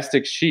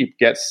domestic sheep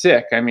get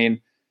sick, I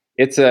mean,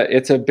 it's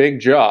a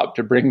big job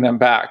to bring them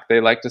back. They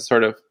like to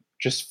sort of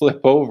just flip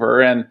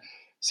over, and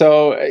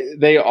so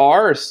they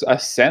are a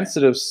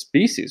sensitive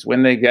species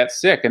when they get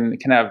sick and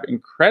can have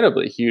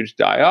incredibly huge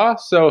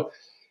die-off. So,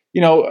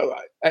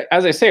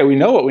 as I say, we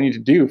know what we need to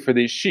do for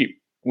these sheep.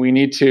 We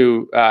need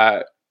to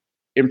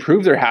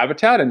improve their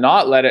habitat and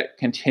not let it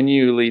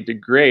continually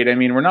degrade. I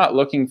mean, we're not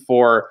looking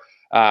for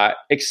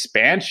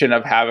expansion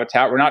of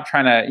habitat. We're not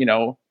trying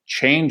to,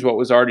 change what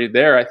was already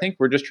there. I think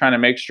we're just trying to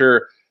make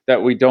sure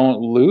that we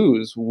don't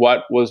lose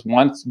what was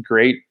once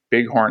great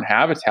bighorn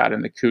habitat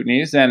in the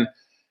Kootenays. And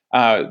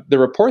the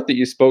report that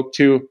you spoke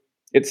to,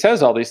 it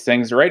says all these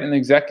things right in the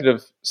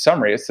executive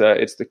summary. It's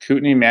the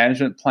Kootenay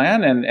Management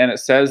Plan, and it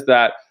says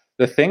that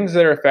the things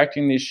that are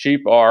affecting these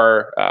sheep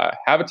are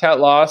habitat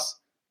loss,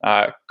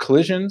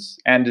 collisions,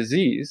 and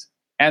disease.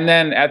 And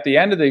then at the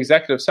end of the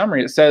executive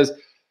summary, it says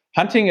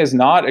hunting is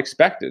not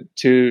expected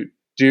to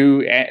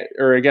do,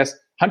 or I guess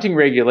hunting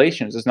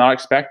regulations is not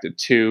expected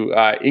to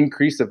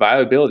increase the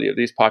viability of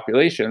these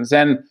populations.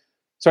 And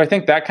so I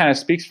think that kind of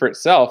speaks for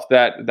itself,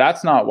 that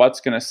that's not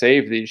what's going to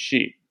save these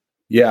sheep.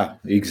 Yeah,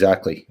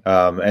 exactly.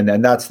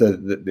 And that's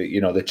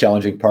the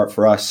challenging part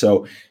for us.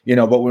 So,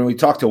 but when we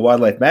talk to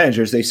wildlife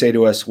managers, they say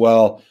to us,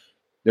 well,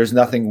 there's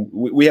nothing,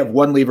 we have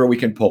one lever we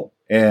can pull.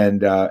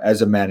 And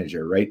as a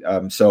manager, right?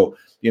 So,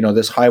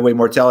 this highway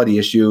mortality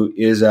issue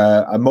is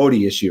a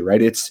MODI issue,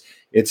 right?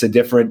 It's a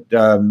different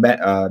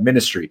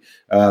ministry.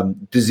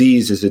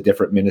 Disease is a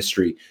different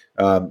ministry.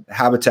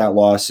 Habitat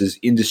loss is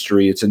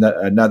industry. It's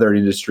another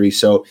industry.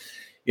 So,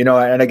 and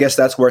I guess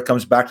that's where it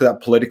comes back to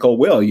that political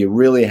will. You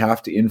really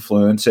have to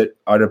influence it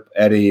at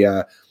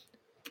a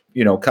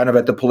kind of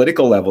at the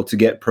political level to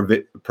get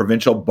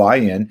provincial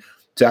buy-in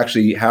to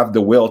actually have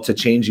the will to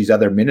change these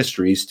other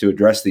ministries to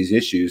address these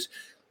issues.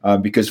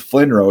 Because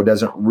FLNRO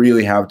doesn't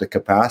really have the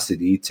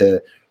capacity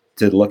to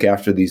look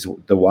after the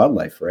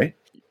wildlife, right?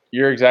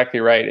 You're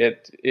exactly right.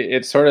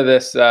 It's sort of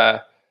this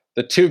the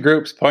two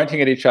groups pointing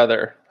at each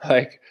other,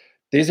 like,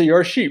 these are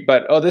your sheep,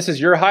 but this is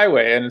your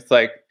highway, and it's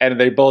like, and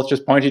they both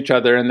just point at each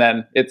other, and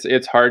then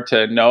it's hard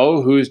to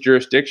know whose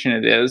jurisdiction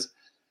it is.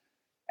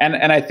 And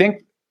I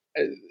think,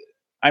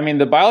 I mean,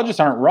 the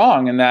biologists aren't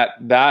wrong in that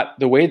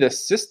the way the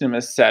system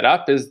is set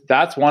up is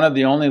that's one of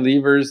the only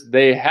levers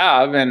they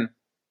have. And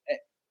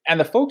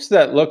the folks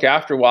that look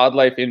after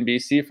wildlife in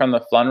BC from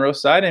the FLNRO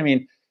side, I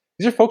mean,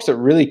 these are folks that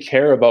really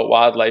care about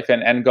wildlife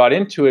and got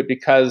into it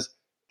because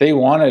they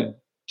want to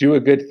do a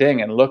good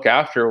thing and look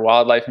after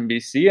wildlife in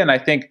BC. And I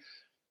think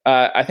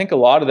a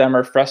lot of them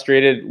are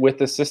frustrated with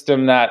the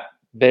system that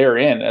they're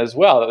in as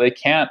well, that they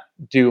can't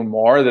do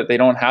more, that they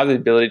don't have the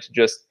ability to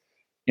just,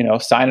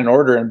 sign an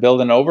order and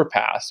build an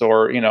overpass,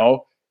 or,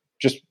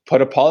 just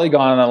put a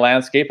polygon on a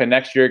landscape and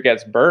next year it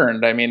gets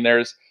burned. I mean,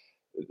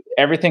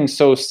 everything's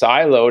so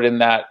siloed in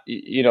that,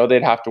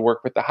 they'd have to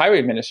work with the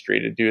highway ministry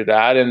to do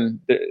that. And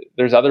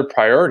there's other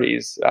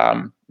priorities,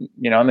 and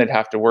they'd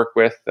have to work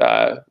with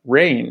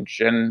range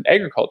and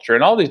agriculture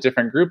and all these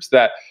different groups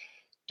that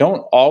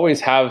don't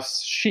always have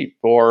sheep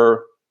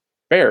or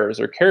bears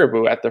or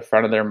caribou at the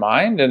front of their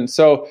mind. And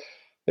so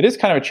it is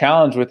kind of a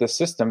challenge with the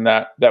system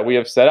that we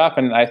have set up.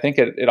 And I think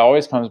it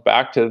always comes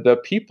back to the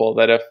people,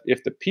 that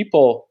if the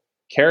people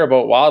care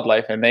about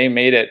wildlife and they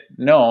made it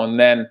known,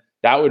 then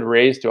that would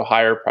raise to a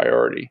higher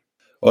priority.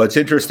 Well, it's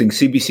interesting.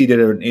 CBC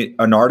did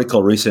an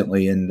article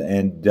recently,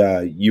 and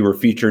you were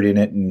featured in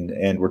it,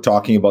 and we're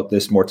talking about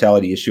this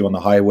mortality issue on the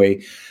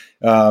highway.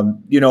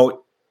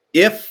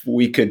 If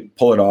we could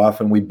pull it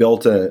off and we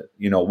built a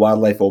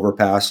wildlife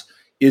overpass,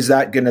 is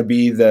that going to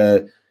be is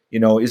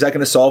that going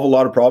to solve a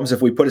lot of problems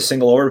if we put a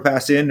single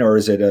overpass in, or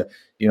is it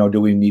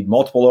do we need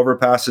multiple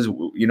overpasses?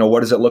 What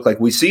does it look like?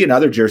 We see in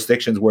other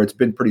jurisdictions where it's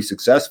been pretty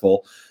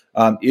successful.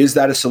 Is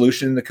that a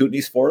solution in the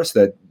Kootenays Forest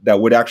that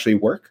would actually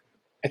work?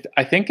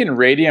 I think in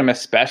radium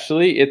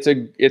especially,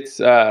 it's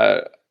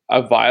a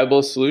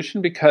viable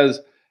solution,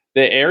 because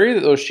the area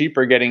that those sheep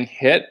are getting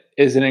hit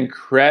is an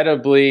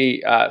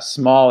incredibly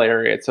small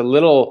area. It's a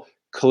little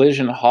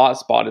collision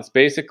hotspot. It's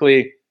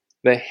basically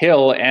the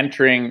hill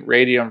entering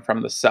radium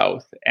from the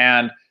south,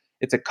 and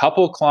it's a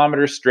couple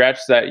kilometer stretch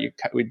that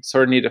we'd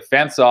sort of need to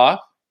fence off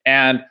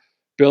and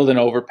build an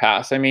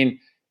overpass. I mean,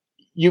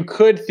 you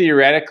could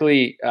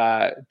theoretically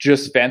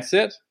just fence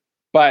it,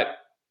 but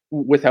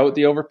without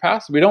the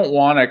overpass, we don't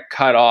want to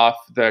cut off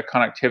the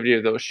connectivity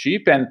of those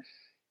sheep, and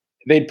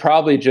they'd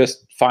probably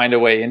just find a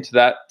way into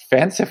that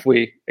fence if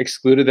we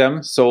excluded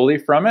them solely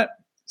from it.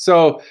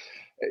 So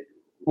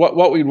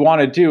what we'd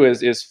want to do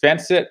is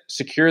fence it,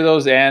 secure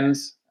those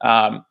ends,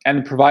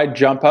 and provide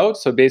jump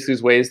outs. So basically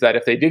there's ways that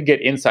if they did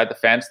get inside the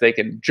fence, they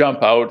can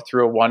jump out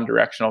through a one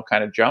directional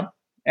kind of jump,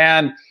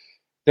 and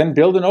then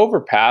build an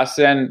overpass.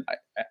 And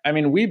I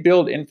mean, we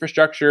build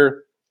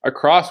infrastructure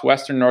across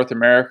Western North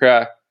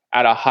America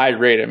at a high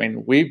rate. I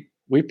mean, we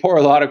pour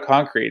a lot of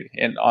concrete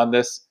on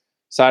this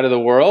side of the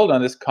world,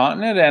 on this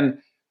continent. And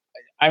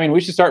I mean,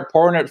 we should start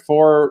pouring it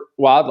for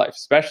wildlife,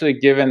 especially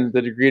given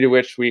the degree to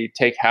which we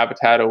take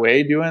habitat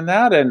away doing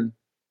that. And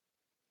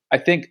I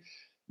think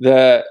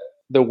the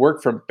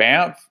work from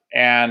Banff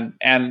and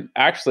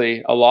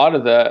actually a lot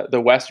of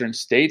the Western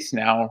states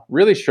now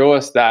really show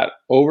us that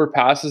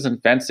overpasses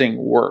and fencing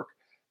work.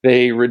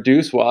 They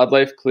reduce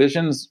wildlife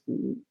collisions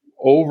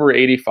over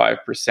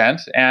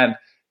 85% and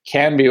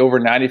can be over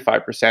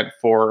 95%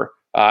 for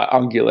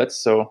ungulates,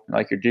 so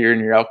like your deer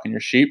and your elk and your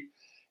sheep.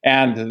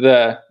 And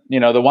the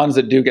ones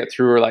that do get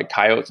through are like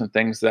coyotes and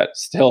things that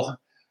still,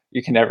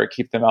 you can never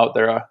keep them out.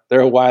 They're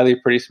a wily,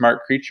 pretty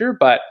smart creature.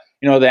 But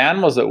the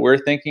animals that we're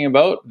thinking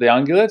about, the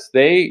ungulates,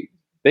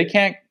 they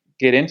can't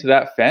get into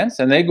that fence,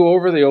 and they go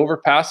over the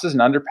overpasses and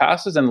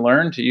underpasses and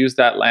learn to use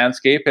that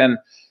landscape. And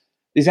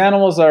these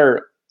animals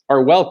are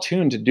well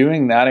tuned to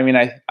doing that. I mean,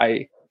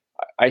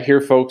 I hear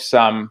folks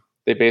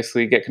they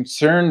basically get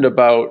concerned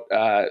about,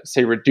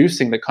 say,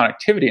 reducing the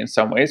connectivity in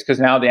some ways, because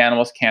now the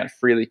animals can't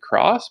freely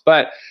cross.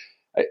 But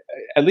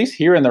at least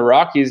here in the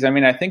Rockies, I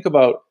mean, I think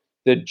about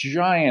the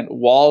giant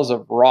walls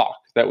of rock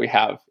that we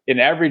have in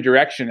every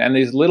direction, and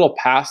these little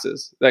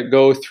passes that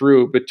go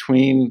through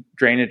between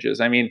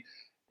drainages. I mean,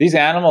 these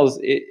animals,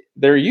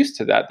 they're used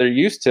to that. They're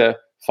used to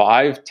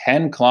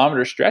 5-10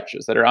 kilometer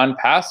stretches that are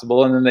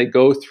unpassable, and then they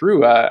go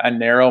through a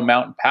narrow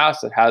mountain pass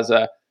that has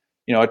a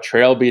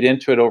trail beat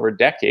into it over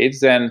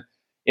decades. And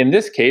in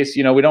this case,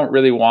 we don't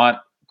really want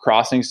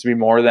crossings to be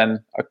more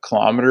than a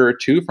kilometer or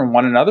two from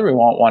one another. We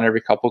want one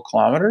every couple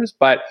kilometers.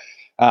 But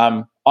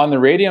on the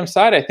radium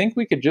side, I think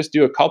we could just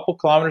do a couple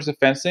kilometers of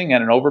fencing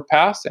and an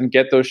overpass and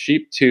get those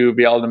sheep to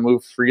be able to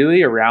move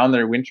freely around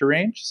their winter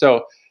range.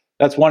 So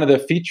that's one of the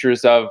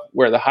features of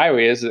where the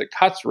highway is it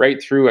cuts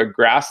right through a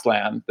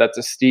grassland that's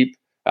a steep,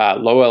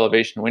 low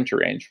elevation winter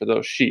range for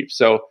those sheep.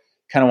 So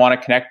kind of want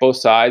to connect both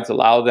sides,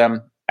 allow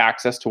them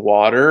access to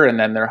water and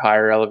then their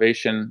higher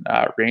elevation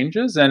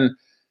ranges, and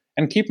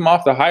keep them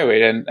off the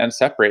highway and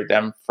separate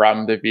them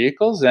from the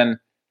vehicles, and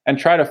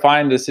try to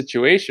find a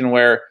situation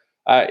where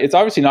it's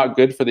obviously not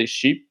good for these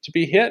sheep to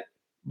be hit,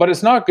 but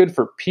it's not good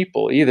for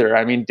people either.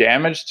 I mean,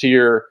 damage to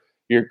your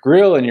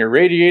grill and your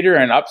radiator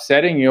and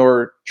upsetting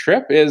your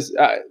trip is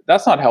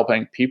that's not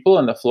helping people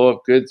and the flow of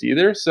goods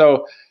either.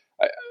 So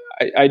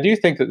I do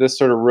think that this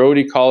sort of road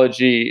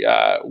ecology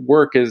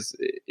work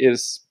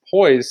is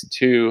poised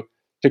to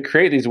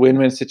create these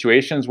win-win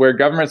situations where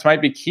governments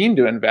might be keen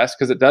to invest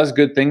because it does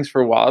good things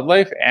for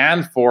wildlife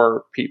and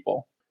for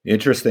people.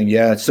 Interesting.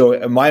 Yeah. So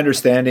my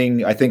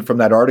understanding, I think from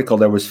that article,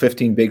 there was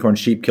 15 bighorn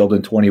sheep killed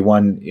in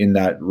 21 in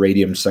that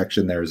radium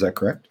section there. Is that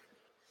correct?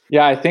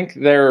 Yeah, I think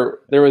there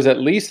was at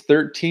least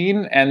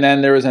 13, and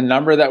then there was a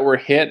number that were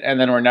hit and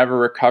then were never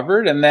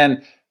recovered. And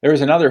then there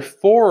was another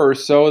 4 or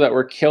so that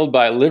were killed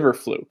by liver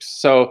flukes.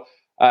 So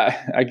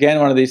again,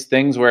 one of these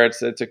things where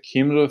it's a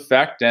cumulative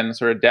effect and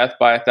sort of death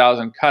by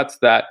 1,000 cuts,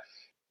 that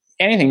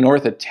anything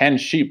north of 10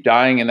 sheep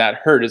dying in that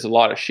herd is a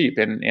lot of sheep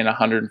in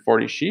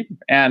 140 sheep.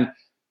 And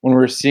when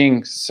we're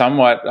seeing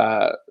somewhat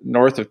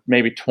north of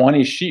maybe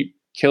 20 sheep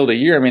killed a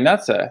year, I mean,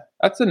 that's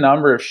a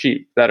number of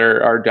sheep that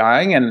are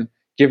dying. And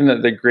given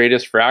that the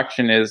greatest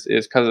fraction is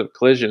because of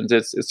collisions,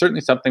 it's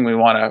certainly something we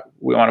want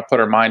to put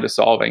our mind to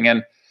solving.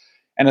 And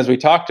as we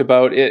talked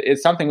about,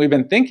 it's something we've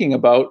been thinking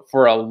about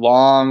for a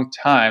long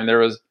time. There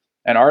was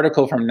an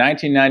article from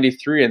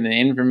 1993 in the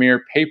Invermere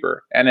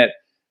paper, and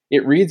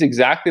it reads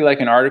exactly like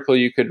an article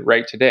you could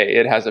write today.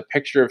 It has a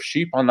picture of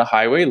sheep on the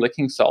highway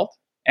licking salt,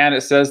 and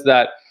it says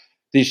that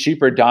these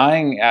sheep are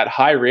dying at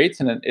high rates,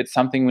 and it's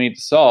something we need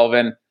to solve.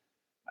 And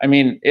I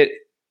mean,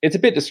 it's a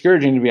bit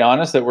discouraging, to be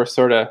honest, that we're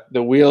sort of,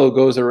 the wheel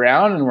goes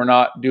around and we're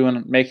not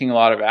making a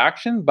lot of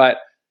action. But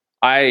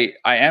I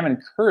am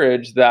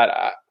encouraged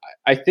that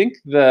I think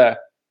the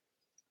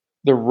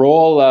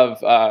role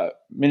of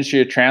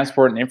Ministry of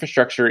Transport and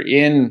Infrastructure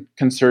in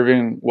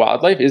conserving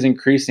wildlife is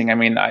increasing. I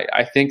mean,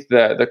 I think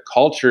the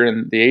culture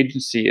in the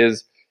agency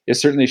is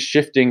certainly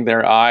shifting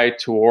their eye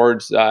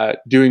towards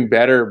doing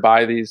better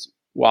by these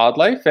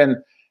wildlife, and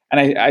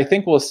I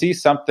think we'll see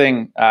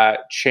something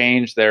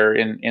change there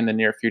in the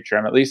near future.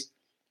 I'm at least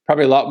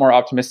probably a lot more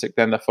optimistic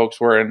than the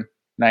folks were in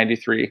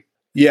 '93.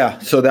 Yeah,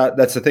 so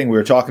that's the thing we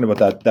were talking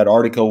about. That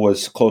article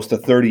was close to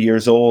 30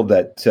 years old.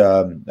 That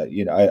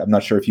I'm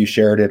not sure if you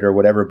shared it or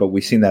whatever, but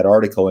we've seen that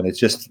article, and it's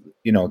just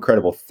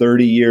incredible.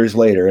 30 years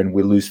later, and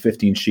we lose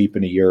 15 sheep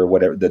in a year, or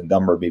whatever the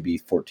number, maybe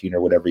 14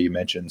 or whatever you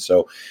mentioned.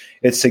 So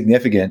it's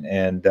significant,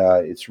 and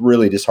it's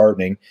really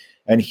disheartening.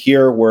 And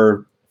here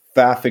we're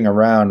faffing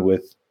around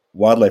with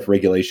wildlife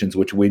regulations,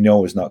 which we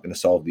know is not going to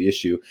solve the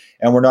issue.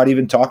 And we're not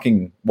even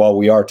talking, well,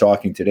 we are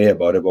talking today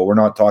about it, but we're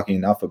not talking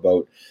enough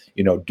about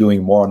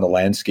doing more on the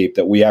landscape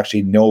that we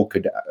actually know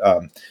could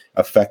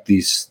affect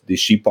these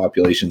sheep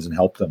populations and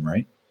help them,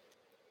 right?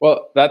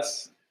 Well,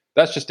 that's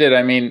just it.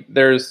 I mean,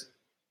 there's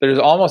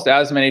almost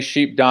as many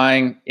sheep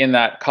dying in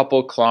that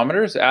couple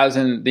kilometers as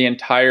in the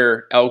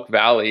entire Elk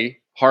Valley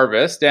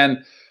harvest. And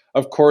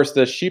of course,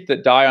 the sheep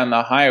that die on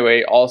the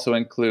highway also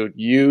include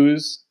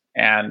ewes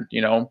and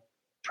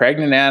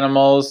pregnant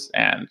animals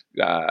and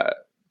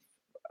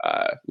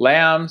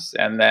lambs,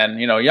 and then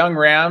young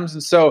rams.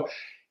 And so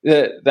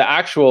the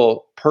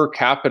actual per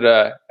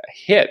capita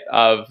hit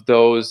of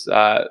those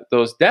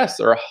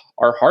deaths are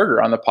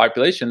harder on the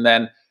population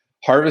than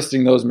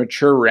harvesting those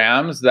mature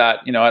rams that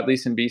at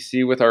least in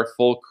BC with our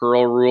full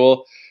curl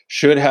rule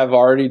should have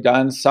already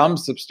done some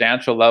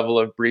substantial level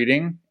of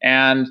breeding,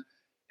 and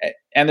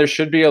there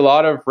should be a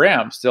lot of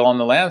rams still on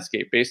the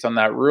landscape based on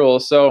that rule.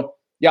 So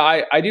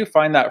yeah, I do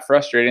find that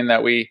frustrating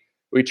that we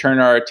turn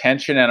our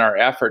attention and our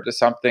effort to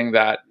something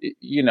that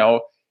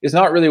is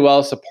not really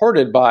well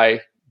supported by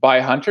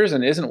hunters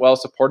and isn't well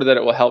supported that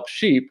it will help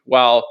sheep,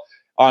 while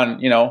on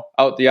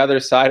out the other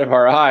side of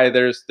our eye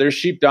there's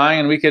sheep dying,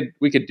 and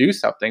we could do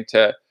something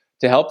to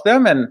help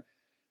them. And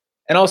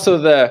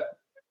also a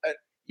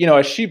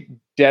sheep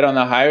dead on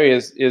the highway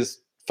is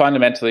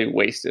fundamentally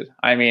wasted.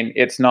 I mean,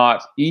 it's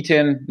not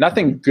eaten.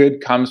 Nothing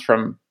good comes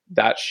from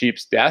that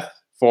sheep's death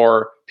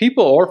for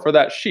people or for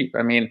that sheep.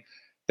 I mean,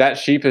 that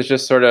sheep is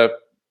just sort of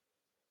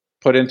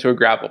put into a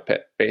gravel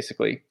pit,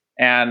 basically,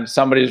 and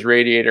somebody's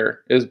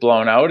radiator is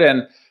blown out.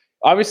 And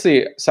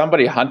obviously,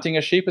 somebody hunting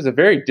a sheep is a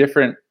very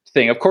different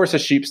thing. Of course, a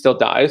sheep still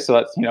dies, so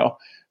that's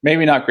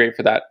maybe not great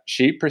for that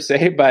sheep per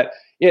se, but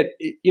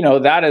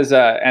that is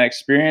an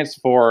experience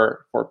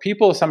for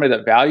people, somebody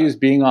that values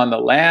being on the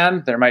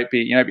land. There might be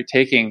you might be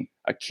taking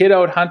a kid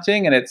out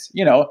hunting, and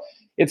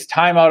it's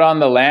time out on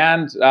the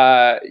land,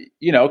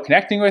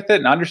 connecting with it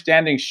and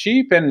understanding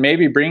sheep, and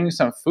maybe bringing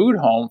some food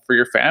home for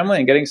your family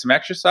and getting some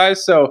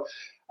exercise. So,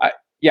 I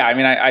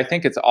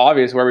think it's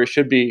obvious where we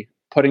should be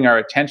putting our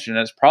attention.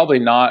 It's probably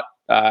not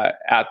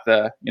at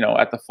the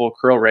full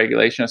curl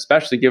regulation,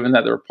 especially given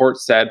that the report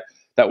said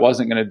that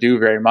wasn't going to do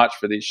very much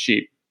for these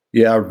sheep.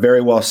 Yeah,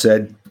 very well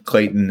said,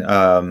 Clayton.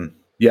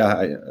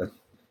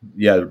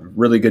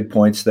 Really good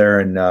points there,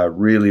 and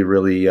really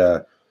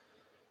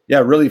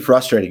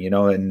frustrating,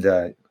 and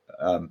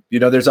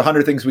there's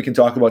 100 things we can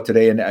talk about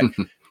today, and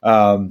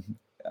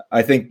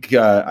I think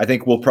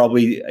we'll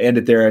probably end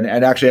it there.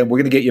 And actually, we're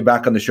going to get you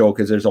back on the show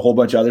because there's a whole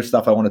bunch of other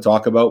stuff I want to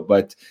talk about,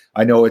 but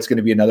I know it's going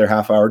to be another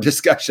half-hour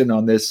discussion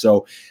on this.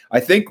 So I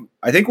think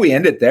we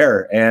end it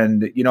there,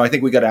 and I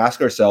think we got to ask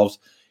ourselves,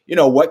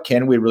 what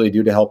can we really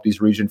do to help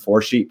these Region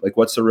 4 sheep? Like,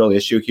 what's the real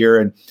issue here?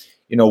 And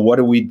what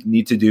do we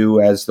need to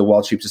do as the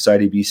Wild Sheep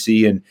Society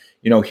BC? And,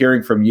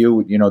 hearing from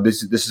you,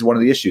 this is one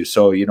of the issues.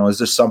 So, is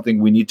this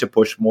something we need to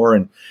push more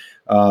and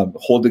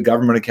hold the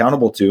government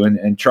accountable to,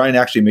 and try and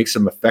actually make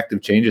some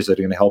effective changes that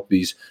are going to help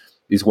these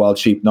wild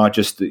sheep, not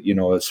just,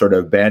 a sort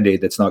of Band-Aid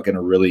that's not going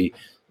to really,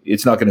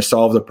 it's not going to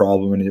solve the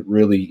problem. And it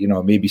really,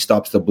 maybe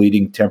stops the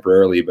bleeding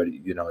temporarily, but,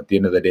 at the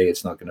end of the day,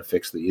 it's not going to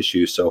fix the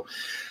issue. So,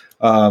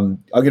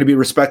 I'm going to be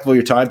respectful of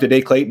your time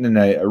today, Clayton, and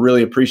I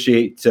really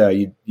appreciate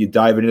you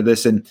diving into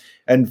this and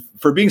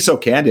for being so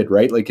candid,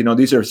 right? Like,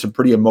 these are some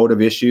pretty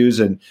emotive issues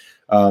and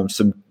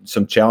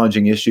some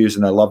challenging issues,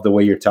 and I love the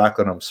way you're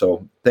tackling them.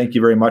 So thank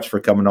you very much for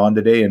coming on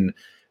today, and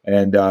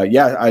And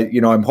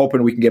I'm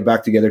hoping we can get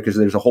back together because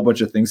there's a whole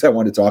bunch of things I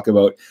want to talk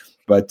about,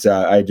 but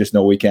I just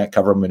know we can't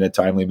cover them in a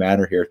timely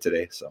manner here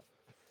today. So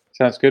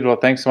sounds good. Well,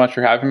 thanks so much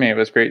for having me. It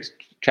was great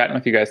chatting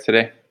with you guys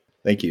today.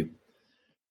 Thank you.